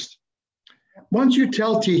interest. Once you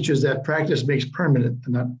tell teachers that practice makes permanent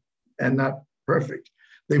and not perfect,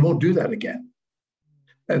 they won't do that again.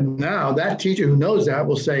 And now that teacher who knows that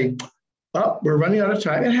will say, oh, we're running out of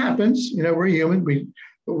time. It happens. You know, we're human.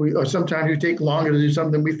 Or sometimes you take longer to do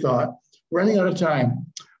something we thought. We're running out of time.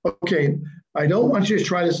 Okay, I don't want you to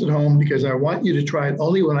try this at home because I want you to try it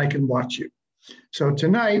only when I can watch you. So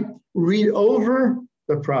tonight, read over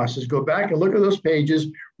the process. Go back and look at those pages,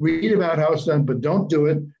 read about how it's done, but don't do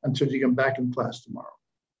it until you come back in class tomorrow.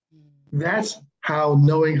 That's how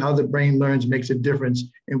knowing how the brain learns makes a difference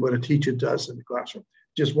in what a teacher does in the classroom.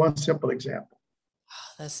 Just one simple example.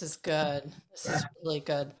 This is good. This is really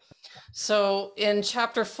good. So in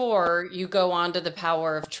chapter 4, you go on to the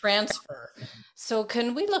power of transfer. So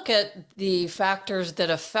can we look at the factors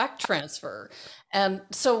that affect transfer? And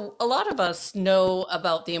so a lot of us know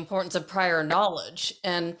about the importance of prior knowledge.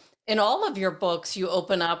 And in all of your books, you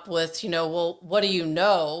open up with, well, what do you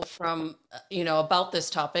know from, about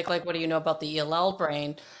this topic? Like, what do you know about the ELL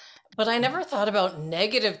brain? But I never thought about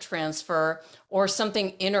negative transfer or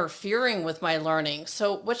something interfering with my learning.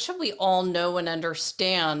 So, what should we all know and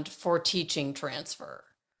understand for teaching transfer?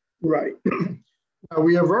 Right. Now,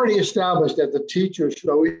 we have already established that the teacher should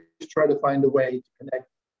always try to find a way to connect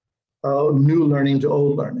new learning to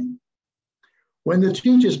old learning. When the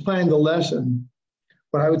teacher is planning the lesson,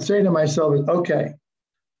 what I would say to myself is, okay,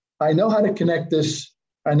 I know how to connect this.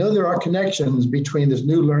 I know there are connections between this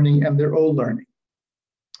new learning and their old learning.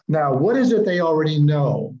 Now, what is it they already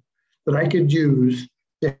know that I could use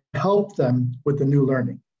to help them with the new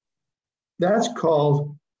learning? That's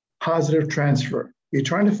called positive transfer. You're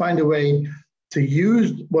trying to find a way to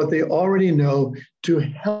use what they already know to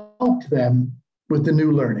help them with the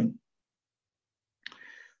new learning.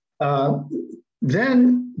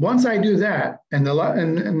 Then once I do that, and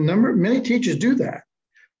many teachers do that,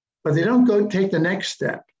 but they don't go take the next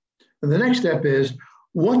step. And the next step is,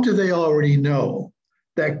 what do they already know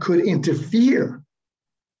that could interfere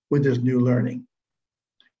with this new learning?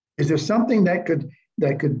 Is there something that could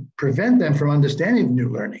prevent them from understanding new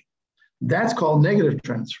learning? That's called negative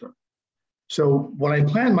transfer. So when I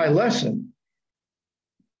plan my lesson,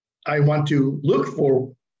 I want to look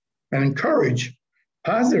for and encourage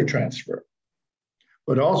positive transfer,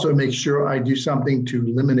 but also make sure I do something to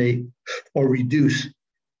eliminate or reduce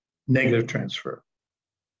negative transfer.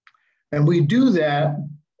 And we do that.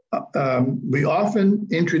 We often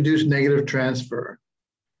introduce negative transfer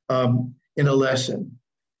in a lesson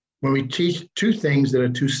when we teach two things that are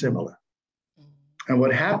too similar. And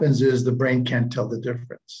what happens is the brain can't tell the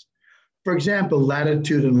difference. For example,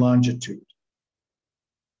 latitude and longitude.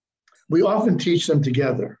 We often teach them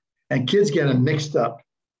together, and kids get them mixed up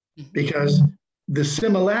because the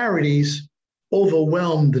similarities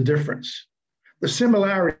overwhelm the difference. The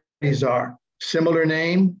similarities are similar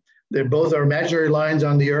name. They both are imaginary lines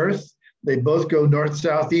on the earth. They both go north,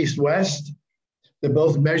 south, east, west. They're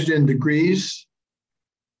both measured in degrees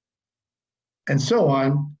and so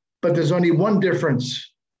on. But there's only one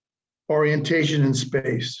difference, orientation in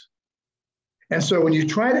space. And so when you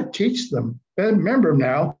try to teach them, remember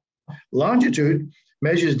now, longitude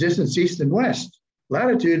measures distance east and west.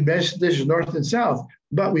 Latitude measures distance north and south,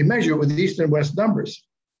 but we measure with east and west numbers.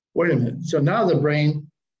 Wait a minute. So now the brain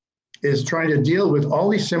is trying to deal with all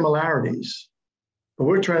these similarities, but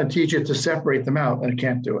we're trying to teach it to separate them out, and it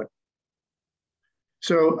can't do it.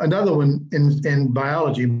 So another one in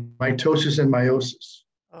biology, mitosis and meiosis.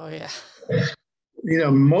 Oh, yeah.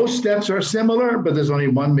 Most steps are similar, but there's only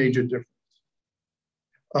one major difference.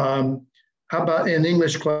 How about in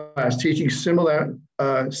English class, teaching simile,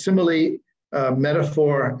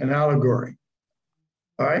 metaphor, and allegory?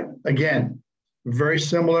 All right, again, very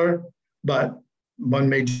similar, but one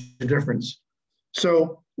major difference.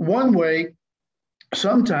 So one way,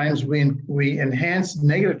 sometimes we enhance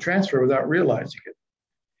negative transfer without realizing it.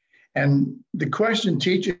 And the question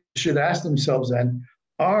teachers should ask themselves then,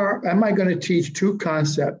 am I going to teach two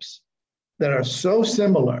concepts that are so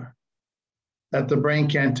similar that the brain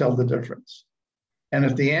can't tell the difference? And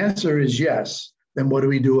if the answer is yes, then what do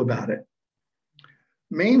we do about it?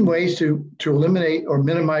 Main ways to eliminate or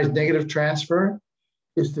minimize negative transfer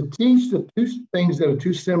is to teach the two things that are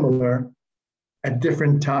too similar at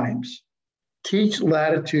different times. Teach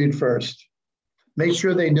latitude first. Make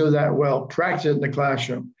sure they know that well. Practice it in the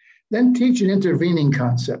classroom. Then teach an intervening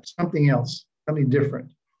concept, something else, something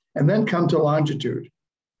different. And then come to longitude,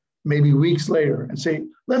 maybe weeks later, and say,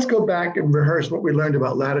 let's go back and rehearse what we learned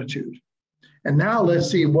about latitude. And now let's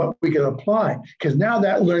see what we can apply, because now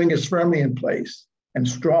that learning is firmly in place and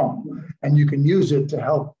strong, and you can use it to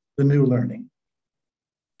help the new learning.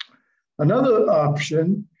 Another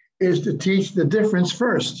option is to teach the difference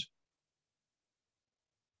first.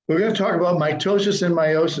 We're going to talk about mitosis and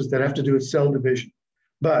meiosis that have to do with cell division,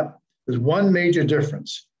 but there's one major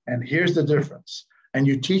difference, and here's the difference. And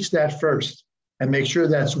you teach that first and make sure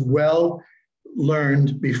that's well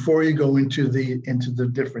learned before you go into the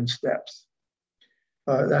different steps.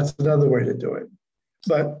 That's another way to do it.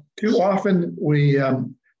 But too often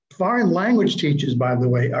foreign language teachers, by the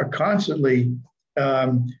way, are constantly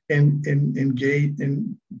engaged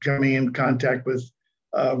in coming in contact with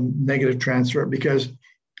negative transfer, because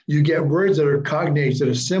you get words that are cognates that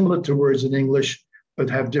are similar to words in English, but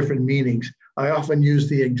have different meanings. I often use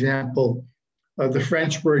the example the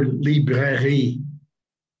French word librairie,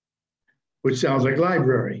 which sounds like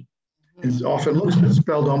library. It often looks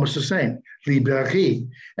spelled almost the same, librairie.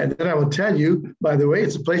 And then I will tell you, by the way,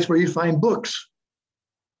 it's a place where you find books.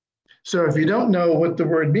 So if you don't know what the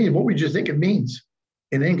word means, what would you think it means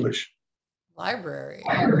in English? Library.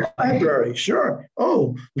 Library, sure.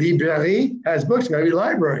 Oh, librairie has books, got to be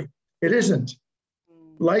library. It isn't.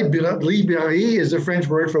 Librairie is the French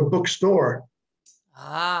word for bookstore.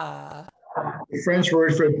 Ah. The French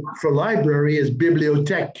word for library is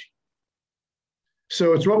bibliothèque.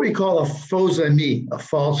 So it's what we call a faux ami, a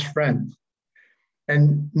false friend.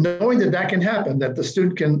 And knowing that that can happen, that the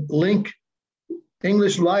student can link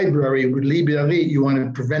English library with librairie, you want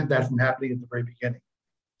to prevent that from happening at the very beginning.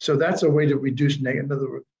 So that's a way to reduce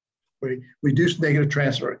negative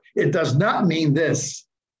transfer. It does not mean this.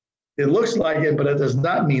 It looks like it, but it does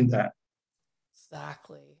not mean that.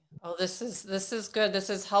 Exactly. Oh, this is good. This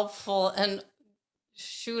is helpful. And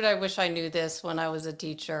shoot, I wish I knew this when I was a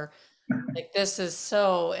teacher. Like, this is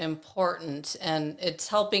so important, and it's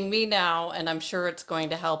helping me now, and I'm sure it's going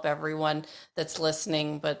to help everyone that's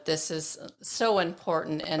listening, but this is so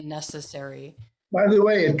important and necessary. By the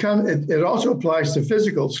way, it also applies to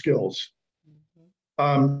physical skills.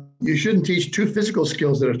 You shouldn't teach two physical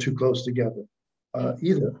skills that are too close together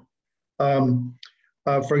either.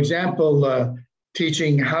 For example,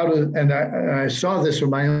 teaching how to, and I saw this with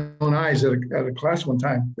my own eyes at a class one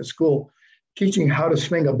time at school, teaching how to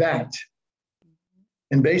swing a bat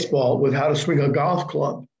in baseball with how to swing a golf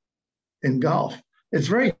club in golf. It's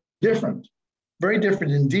very different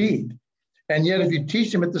indeed. And yet if you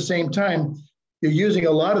teach them at the same time, you're using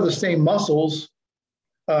a lot of the same muscles,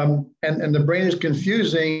 and the brain is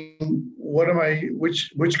confusing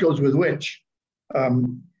which goes with which.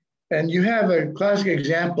 And you have a classic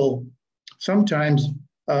example. Sometimes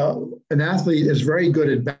an athlete is very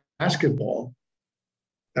good at basketball.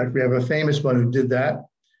 In fact, we have a famous one who did that.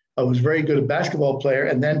 Was very good at basketball player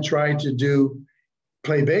and then tried to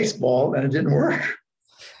play baseball, and it didn't work.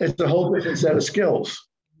 It's a whole different set of skills.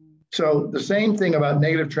 So the same thing about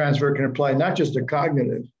negative transfer can apply not just to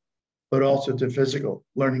cognitive, but also to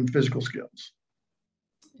learning physical skills.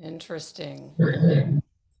 Interesting.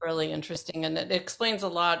 Really interesting. And it explains a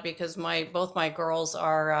lot, because both my girls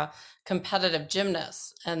are competitive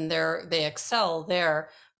gymnasts, and they excel there.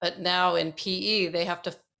 But now in PE, they have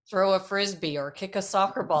to throw a frisbee or kick a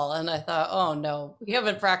soccer ball. And I thought, oh no, we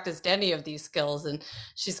haven't practiced any of these skills. And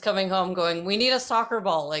she's coming home going, we need a soccer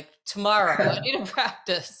ball like tomorrow. I need to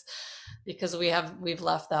practice, because we've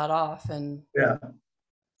left that off. And yeah,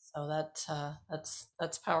 so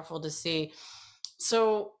that's powerful to see.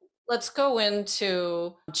 So let's go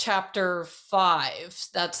into chapter 5.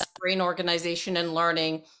 That's brain organization and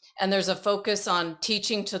learning. And there's a focus on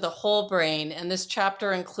teaching to the whole brain. And this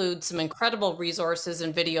chapter includes some incredible resources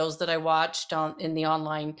and videos that I watched in the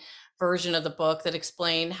online version of the book that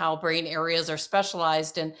explain how brain areas are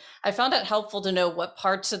specialized. And I found it helpful to know what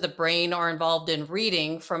parts of the brain are involved in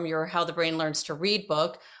reading, from your How the Brain Learns to Read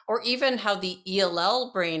book, or even how the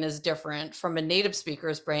ELL brain is different from a native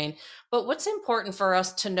speaker's brain. But what's important for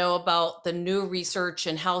us to know about the new research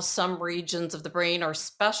and how some regions of the brain are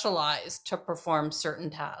specialized to perform certain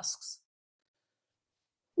tasks?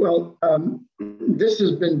 Well, this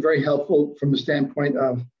has been very helpful from the standpoint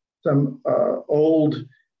of some old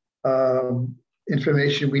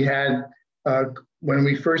information we had when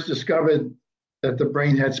we first discovered that the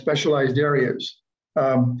brain had specialized areas.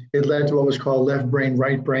 It led to what was called left brain,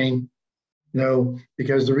 right brain,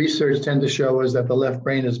 because the research tend to show us that the left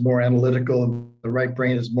brain is more analytical and the right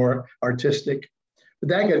brain is more artistic. But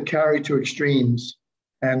that got carried to extremes.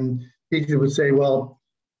 And people would say, well,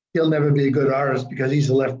 he'll never be a good artist because he's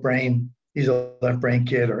a left brain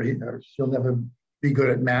kid, or she'll never be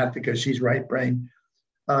good at math because she's right brain.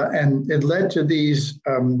 And it led to these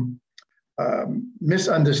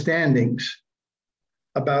misunderstandings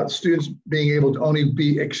about students being able to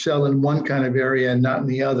only excel in one kind of area and not in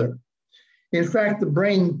the other. In fact, the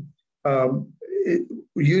brain it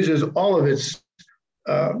uses all of its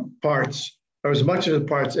parts, or as much of the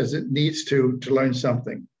parts as it needs to learn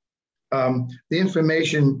something. The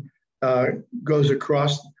information goes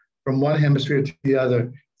across from one hemisphere to the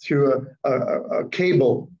other through a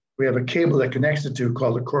cable. We have a cable that connects the two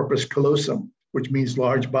called the corpus callosum, which means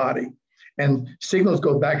large body. And signals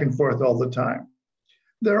go back and forth all the time.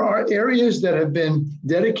 There are areas that have been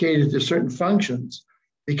dedicated to certain functions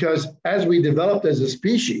because as we developed as a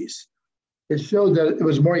species, it showed that it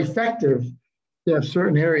was more effective to have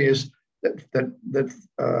certain areas that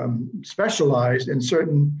specialized in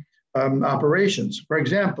certain operations. For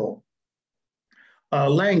example,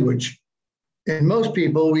 language. in most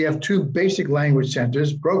people, we have two basic language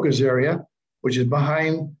centers, Broca's area, which is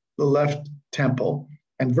behind the left temple,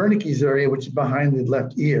 and Wernicke's area, which is behind the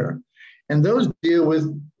left ear. And those deal with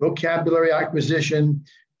vocabulary acquisition,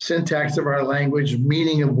 syntax of our language,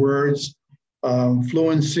 meaning of words,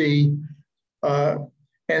 fluency.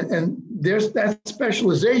 And there's that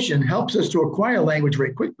specialization helps us to acquire language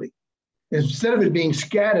very quickly. Instead of it being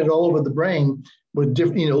scattered all over the brain with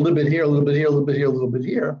different, a little bit here, a little bit here, a little bit here, a little bit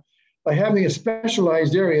here, by having a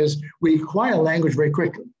specialized areas, we acquire language very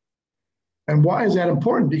quickly. And why is that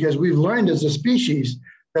important? Because we've learned as a species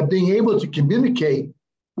that being able to communicate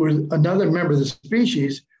with another member of the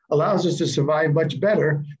species allows us to survive much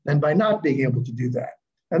better than by not being able to do that.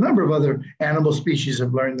 A number of other animal species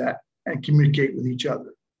have learned that and communicate with each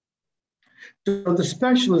other. So the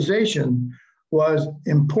specialization was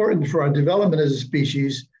important for our development as a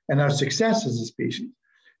species and our success as a species.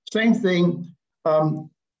 Same thing,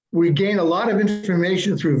 we gain a lot of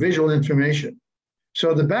information through visual information.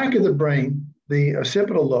 So the back of the brain, the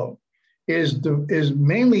occipital lobe, is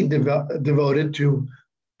mainly devoted to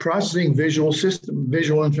processing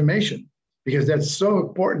visual information, because that's so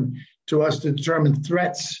important to us to determine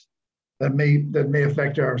threats that may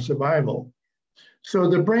affect our survival. So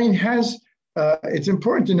the brain has, it's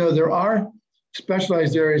important to know there are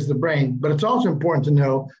specialized areas of the brain, but it's also important to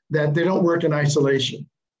know that they don't work in isolation,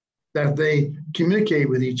 that they communicate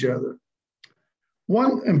with each other.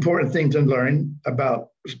 One important thing to learn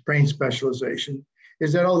about brain specialization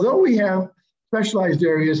is that although we have specialized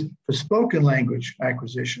areas for spoken language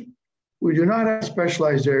acquisition, we do not have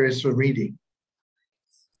specialized areas for reading.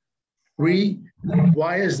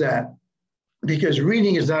 Why is that? Because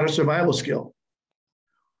reading is not a survival skill.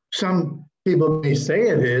 Some people may say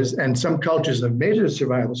it is, and some cultures have made it a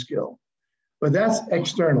survival skill, but that's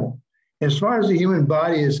external. As far as the human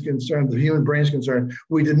body is concerned, the human brain is concerned,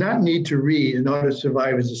 we did not need to read in order to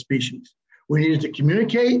survive as a species. We needed to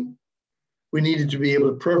communicate, we needed to be able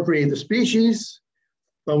to procreate the species,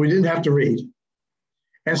 but we didn't have to read.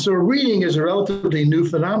 And so reading is a relatively new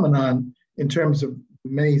phenomenon in terms of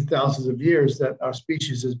many thousands of years that our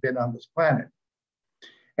species has been on this planet.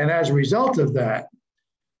 And as a result of that,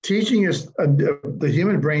 teaching us the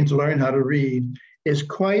human brain to learn how to read is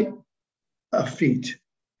quite a feat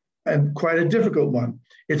and quite a difficult one.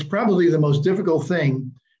 It's probably the most difficult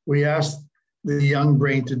thing we ask the young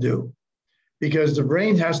brain to do, because the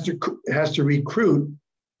brain has to recruit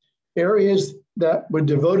areas that were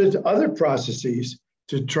devoted to other processes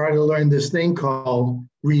to try to learn this thing called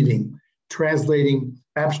reading, translating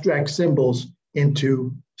abstract symbols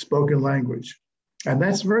into spoken language. And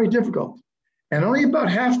that's very difficult. And only about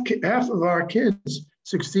half of our kids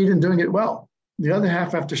succeed in doing it well. The other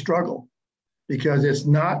half have to struggle because it's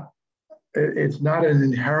not an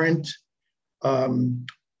inherent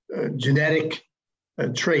genetic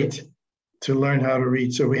trait to learn how to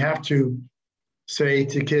read. So we have to say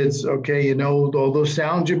to kids, okay, all those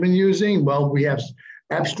sounds you've been using, well, we have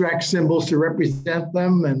abstract symbols to represent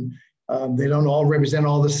them, and they don't all represent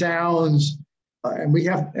all the sounds. And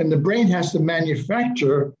the brain has to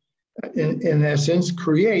manufacture, in essence,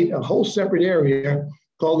 create a whole separate area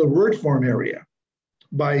called the word form area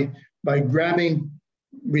by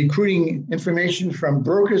recruiting information from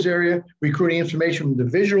Broca's area, recruiting information from the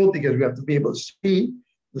visual, because we have to be able to see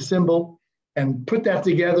the symbol and put that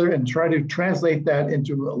together and try to translate that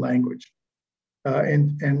into a language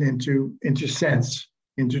and into sense,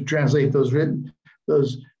 and to translate those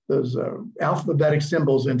alphabetic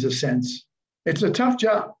symbols into sense. It's a tough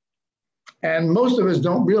job. And most of us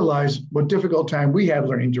don't realize what difficult time we have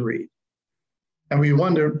learning to read. And we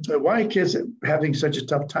wonder why kids are having such a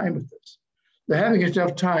tough time with this. They're having a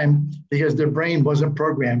tough time because their brain wasn't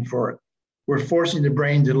programmed for it. We're forcing the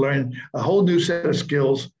brain to learn a whole new set of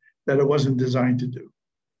skills that it wasn't designed to do.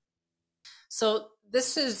 So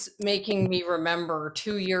this is making me remember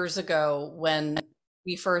 2 years ago when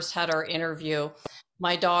we first had our interview.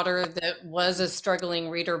 My daughter, that was a struggling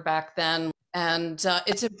reader back then, and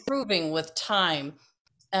it's improving with time.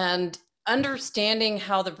 And understanding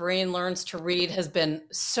how the brain learns to read has been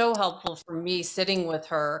so helpful for me, sitting with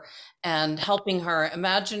her and helping her.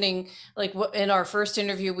 Imagining, like in our first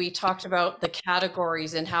interview, we talked about the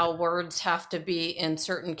categories and how words have to be in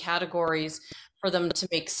certain categories for them to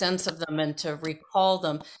make sense of them and to recall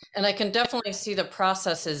them. And I can definitely see the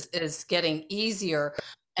process is getting easier.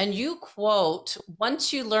 And you quote,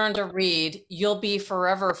 once you learn to read, you'll be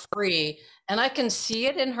forever free. And I can see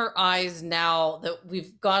it in her eyes now that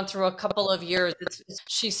we've gone through a couple of years.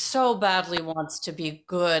 She so badly wants to be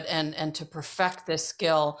good and to perfect this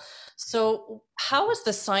skill. So, how has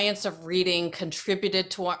the science of reading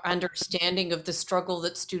contributed to our understanding of the struggle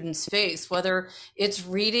that students face, whether it's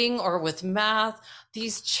reading or with math,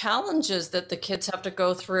 these challenges that the kids have to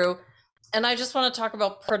go through? And I just want to talk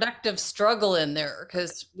about productive struggle in there,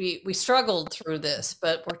 because we struggled through this,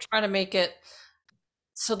 but we're trying to make it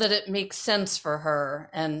so that it makes sense for her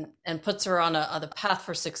and puts her on the path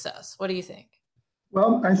for success. What do you think?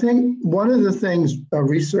 Well, I think one of the things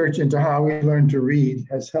research into how we learn to read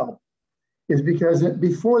has helped is because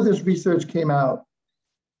before this research came out,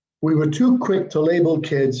 we were too quick to label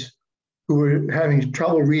kids who were having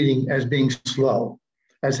trouble reading as being slow,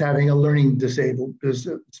 as having a learning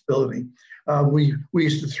disability. We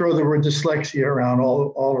used to throw the word dyslexia around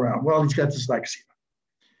all around. Well, he's got dyslexia.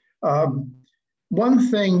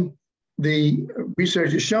 One thing the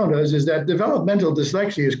research has shown us is that developmental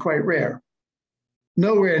dyslexia is quite rare,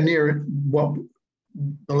 nowhere near what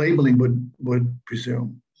the labeling would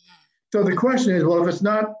presume. So the question is, well, if it's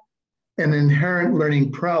not an inherent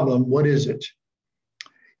learning problem, what is it?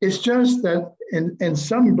 It's just that in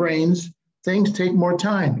some brains, things take more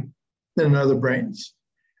time than in other brains.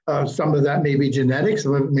 Some of that may be genetics,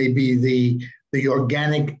 some of it may be the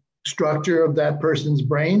organic structure of that person's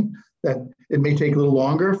brain, that it may take a little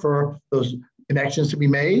longer for those connections to be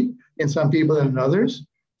made in some people than in others.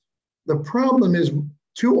 The problem is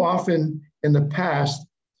too often in the past,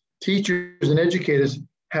 teachers and educators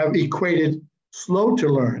have equated slow to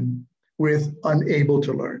learn with unable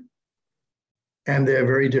to learn. And they're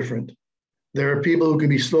very different. There are people who can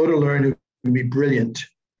be slow to learn who can be brilliant,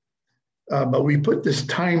 but we put this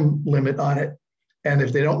time limit on it. And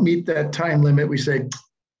if they don't meet that time limit, we say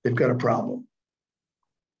they've got a problem.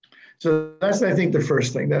 So that's, I think, the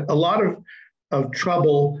first thing, that a lot of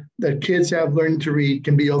trouble that kids have learning to read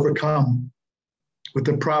can be overcome with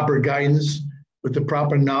the proper guidance, with the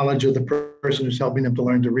proper knowledge of the person who's helping them to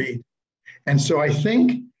learn to read. And so I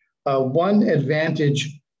think one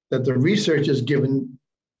advantage that the research has given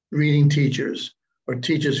reading teachers or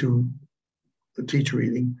teachers who teach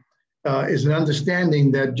reading is an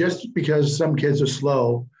understanding that just because some kids are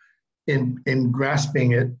slow in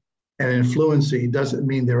grasping it and in fluency doesn't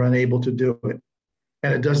mean they're unable to do it.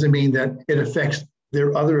 And it doesn't mean that it affects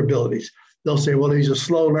their other abilities. They'll say, well, he's a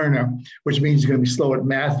slow learner, which means he's going to be slow at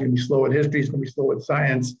math, he's going to be slow at history, he's going to be slow at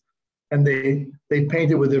science. And they paint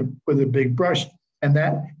it with a big brush. And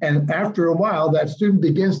after a while, that student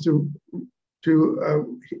begins to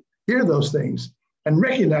hear those things and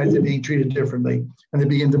recognize they're being treated differently, and they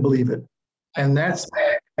begin to believe it. And that's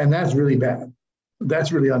really bad.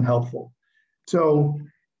 That's really unhelpful. So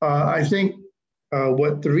I think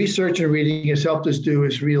what the research in reading has helped us do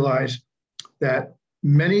is realize that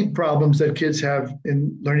many problems that kids have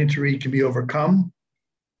in learning to read can be overcome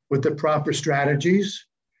with the proper strategies,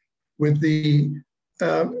 with the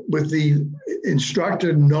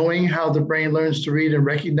instructor knowing how the brain learns to read and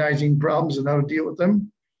recognizing problems and how to deal with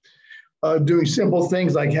them. Doing simple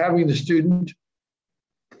things like having the student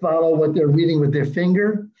follow what they're reading with their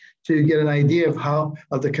finger to get an idea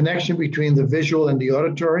of the connection between the visual and the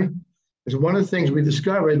auditory. Because one of the things we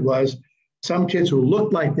discovered was some kids who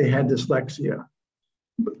looked like they had dyslexia.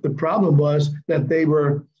 But the problem was that they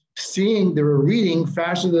were reading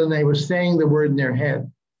faster than they were saying the word in their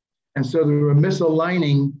head. And so they were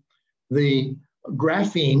misaligning the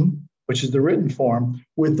grapheme, which is the written form,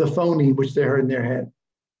 with the phoneme, which they heard in their head.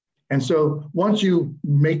 And so once you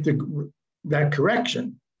make that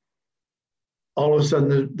correction, all of a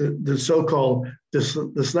sudden the so-called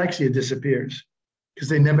dyslexia disappears, because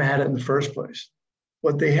they never had it in the first place.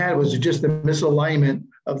 What they had was just a misalignment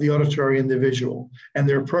of the auditory and the visual. And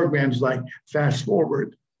there are programs like Fast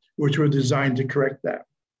Forward, which were designed to correct that.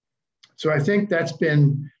 So I think that's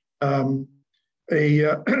been a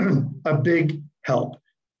big help.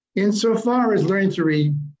 Insofar as learning to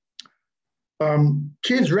read,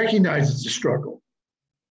 kids recognize it's a struggle.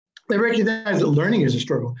 They recognize that learning is a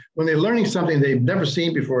struggle. When they're learning something they've never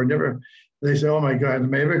seen before, they say, oh my God,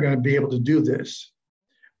 am I ever going to be able to do this?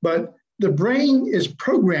 But the brain is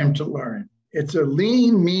programmed to learn. It's a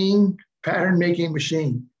lean, mean, pattern-making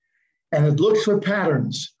machine. And it looks for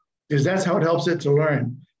patterns, because that's how it helps it to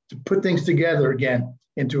learn, to put things together again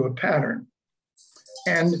into a pattern.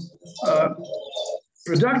 And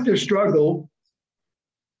productive struggle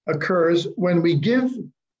occurs when we give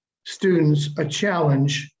students a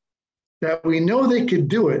challenge that we know they could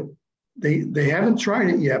do it. They haven't tried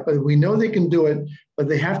it yet, but we know they can do it, but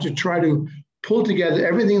they have to try to pull together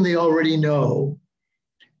everything they already know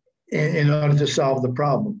in order to solve the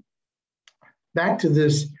problem. back to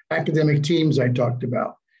this academic teams I talked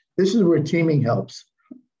about. This is where teaming helps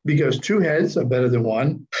because 2 heads are better than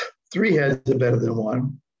 1, 3 heads are better than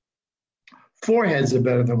 1, 4 heads are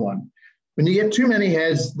better than 1. When you get too many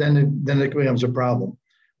heads, then it becomes a problem.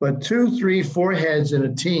 But 2, 3, 4 heads in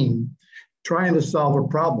a team trying to solve a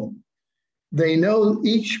problem, they know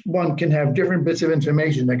each one can have different bits of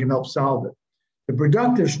information that can help solve it. The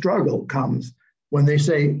productive struggle comes when they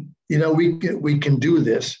say, we can do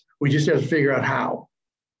this. We just have to figure out how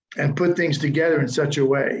and put things together in such a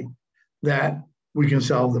way that we can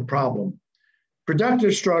solve the problem.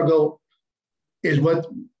 Productive struggle is what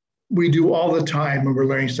we do all the time when we're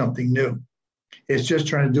learning something new. It's just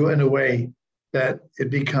trying to do it in a way that it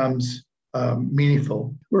becomes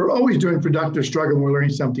meaningful. We're always doing productive struggle when we're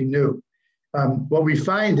learning something new. What we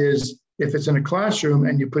find is if it's in a classroom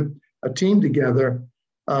and you put a team together,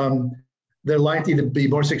 they're likely to be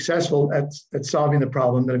more successful at solving the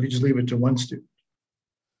problem than if you just leave it to one student.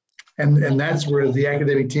 And that's where the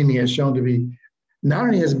academic teaming has shown to be, not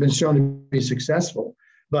only has it been shown to be successful,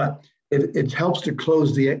 but it helps to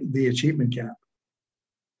close the achievement gap.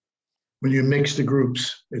 When you mix the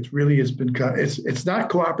groups, it really has been, it's not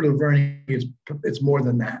cooperative learning, it's more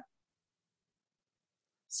than that.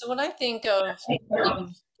 So when I think of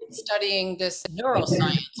studying this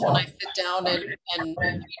neuroscience, when I sit down and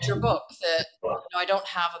read your book, that I don't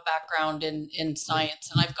have a background in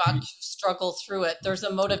science and I've got to struggle through it, there's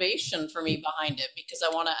a motivation for me behind it because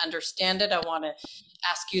I want to understand it. I want to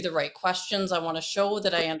ask you the right questions. I want to show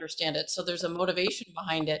that I understand it. So there's a motivation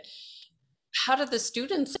behind it. How do the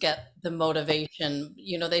students get the motivation?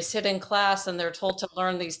 They sit in class and they're told to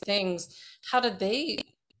learn these things. How do they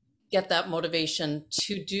get that motivation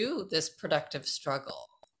to do this productive struggle?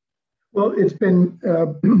 Well, it's been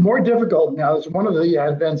more difficult now. It's one of the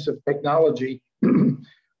advents of technology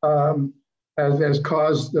has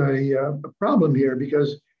caused a problem here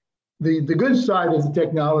because the good side of the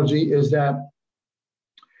technology is that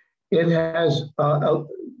it has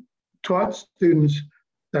taught students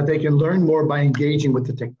that they can learn more by engaging with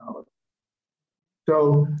the technology.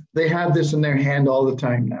 So they have this in their hand all the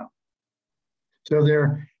time now. So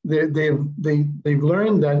they've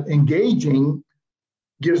learned that engaging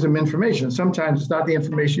gives them information. Sometimes it's not the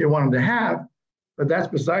information you want them to have, but that's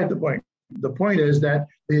beside the point. The point is that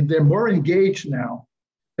they're more engaged now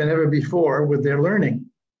than ever before with their learning.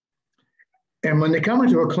 And when they come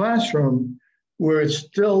into a classroom where it's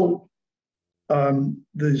still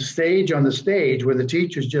the stage on the stage where the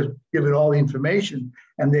teachers just give it all the information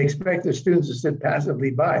and they expect the students to sit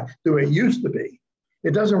passively by the way it used to be,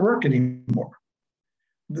 it doesn't work anymore.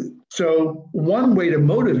 So one way to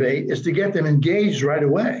motivate is to get them engaged right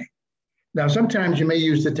away. Now, sometimes you may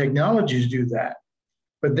use the technology to do that,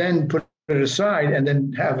 but then put it aside and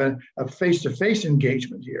then have a face-to-face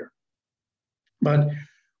engagement here. But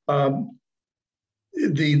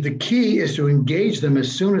the key is to engage them as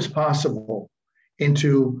soon as possible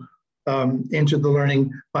into the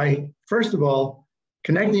learning by, first of all,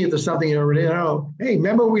 connecting it to something you already know. Hey,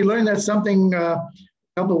 remember we learned that something a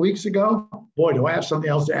couple of weeks ago? Boy, do I have something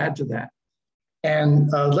else to add to that.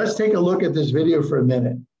 And let's take a look at this video for a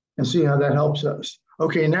minute and see how that helps us.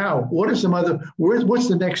 Okay, now, what's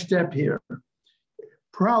the next step here?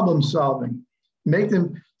 Problem solving. Make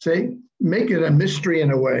it a mystery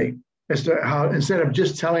in a way as to how, instead of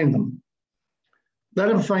just telling them, let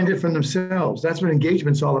them find it for themselves. That's what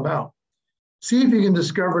engagement's all about. See if you can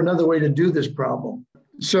discover another way to do this problem.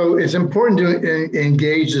 So it's important to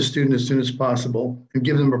engage the student as soon as possible and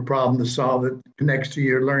give them a problem to solve that connects to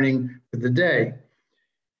your learning for the day.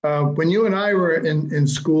 When you and I were in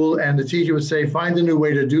school and the teacher would say, find a new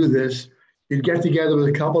way to do this, you'd get together with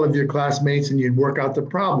a couple of your classmates and you'd work out the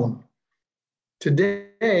problem.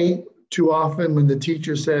 Today, too often when the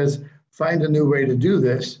teacher says, find a new way to do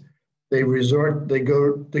this, they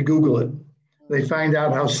Google it. They find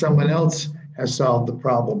out how someone else has solved the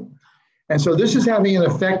problem. And so this is having an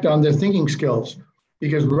effect on their thinking skills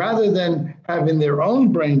because rather than having their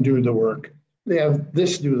own brain do the work, they have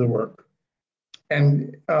this do the work.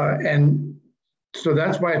 And so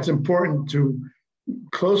that's why it's important to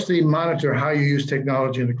closely monitor how you use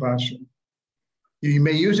technology in the classroom. You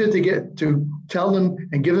may use it to tell them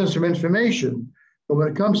and give them some information, but when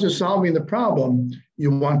it comes to solving the problem,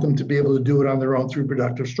 you want them to be able to do it on their own through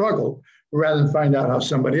productive struggle, rather than find out how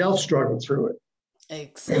somebody else struggled through it.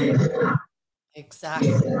 Exactly.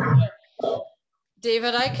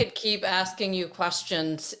 David, I could keep asking you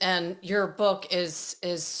questions, and your book is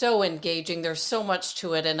so engaging. There's so much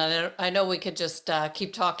to it, and I know we could just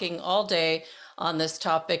keep talking all day on this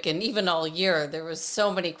topic, and even all year. There was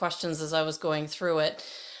so many questions as I was going through it.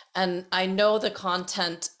 And I know the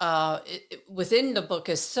content within the book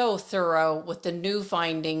is so thorough with the new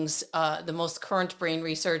findings, the most current brain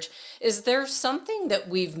research. Is there something that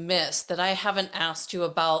we've missed that I haven't asked you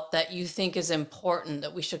about that you think is important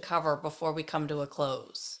that we should cover before we come to a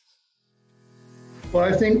close? Well,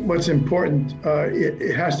 I think what's important,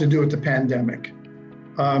 it has to do with the pandemic.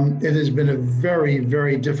 It has been a very,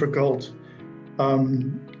 very difficult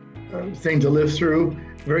thing to live through,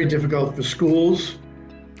 very difficult for schools.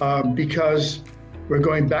 Because we're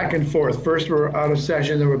going back and forth. First we're out of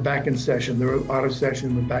session, then we're back in session, then we're out of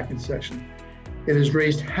session, we're back in session. It has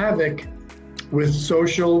raised havoc with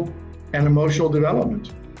social and emotional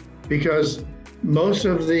development because most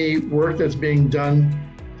of the work that's being done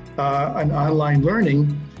on online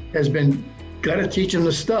learning has been, got to teach them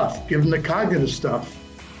the stuff, give them the cognitive stuff.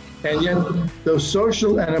 And yet those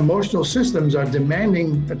social and emotional systems are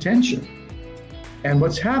demanding attention. And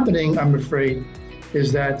what's happening, I'm afraid,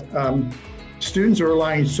 is that students are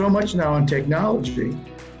relying so much now on technology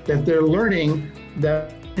that they're learning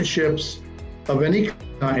that relationships of any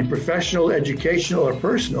kind, professional, educational, or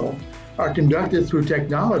personal, are conducted through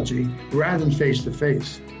technology rather than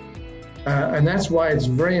face-to-face. And that's why it's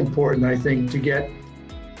very important, I think, to get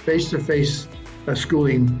face-to-face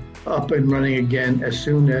schooling up and running again as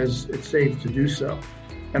soon as it's safe to do so.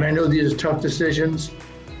 And I know these are tough decisions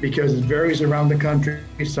because it varies around the country.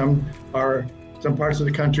 Some parts of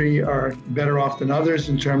the country are better off than others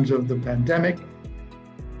in terms of the pandemic.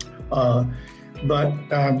 But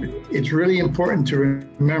it's really important to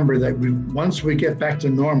remember that once we get back to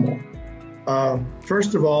normal,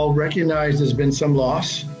 first of all, recognize there's been some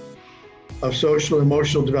loss of social,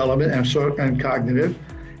 emotional development and cognitive,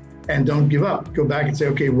 and don't give up. Go back and say,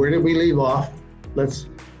 okay, where did we leave off?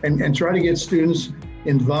 And try to get students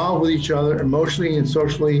involved with each other, emotionally and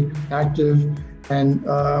socially active, and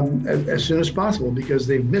as soon as possible, because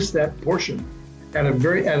they've missed that portion at a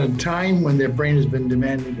time when their brain has been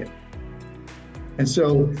demanding it. And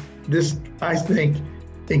so this, I think,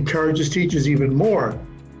 encourages teachers even more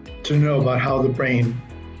to know about how the brain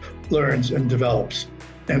learns and develops,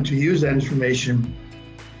 and to use that information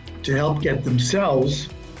to help get themselves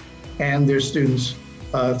and their students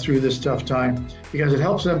through this tough time, because it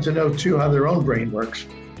helps them to know too how their own brain works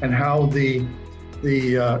and how the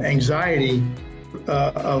anxiety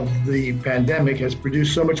of the pandemic has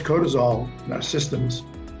produced so much cortisol in our systems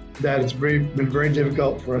that it's been very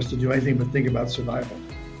difficult for us to do anything but think about survival.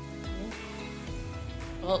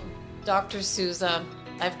 Well, Dr. Souza,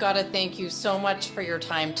 I've got to thank you so much for your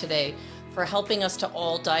time today, for helping us to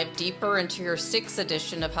all dive deeper into your 6th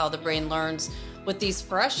edition of How the Brain Learns with these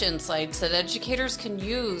fresh insights that educators can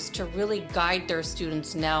use to really guide their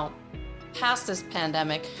students now past this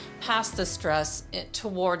pandemic, past the stress,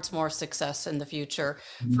 towards more success in the future.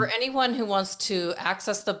 Mm-hmm. For anyone who wants to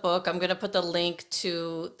access the book, I'm going to put the link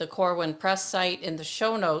to the Corwin Press site in the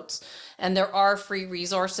show notes, and there are free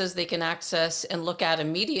resources they can access and look at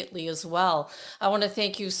immediately as well. I want to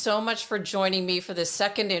thank you so much for joining me for this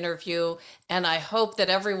 2nd interview, and I hope that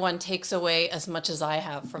everyone takes away as much as I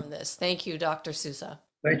have from this. Thank you, Dr. Souza.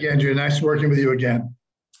 Thank you, Andrea. Nice working with you again.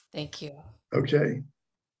 Thank you. Okay.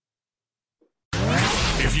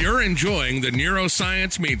 If you're enjoying the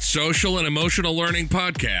Neuroscience Meets Social and Emotional Learning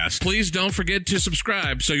podcast, please don't forget to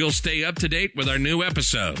subscribe so you'll stay up to date with our new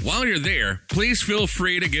episode. While you're there, please feel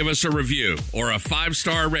free to give us a review or a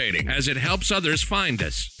 5-star rating, as it helps others find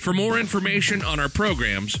us. For more information on our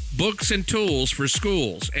programs, books, and tools for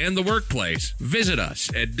schools and the workplace, visit us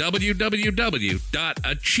at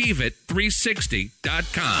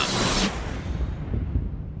www.achieveit360.com.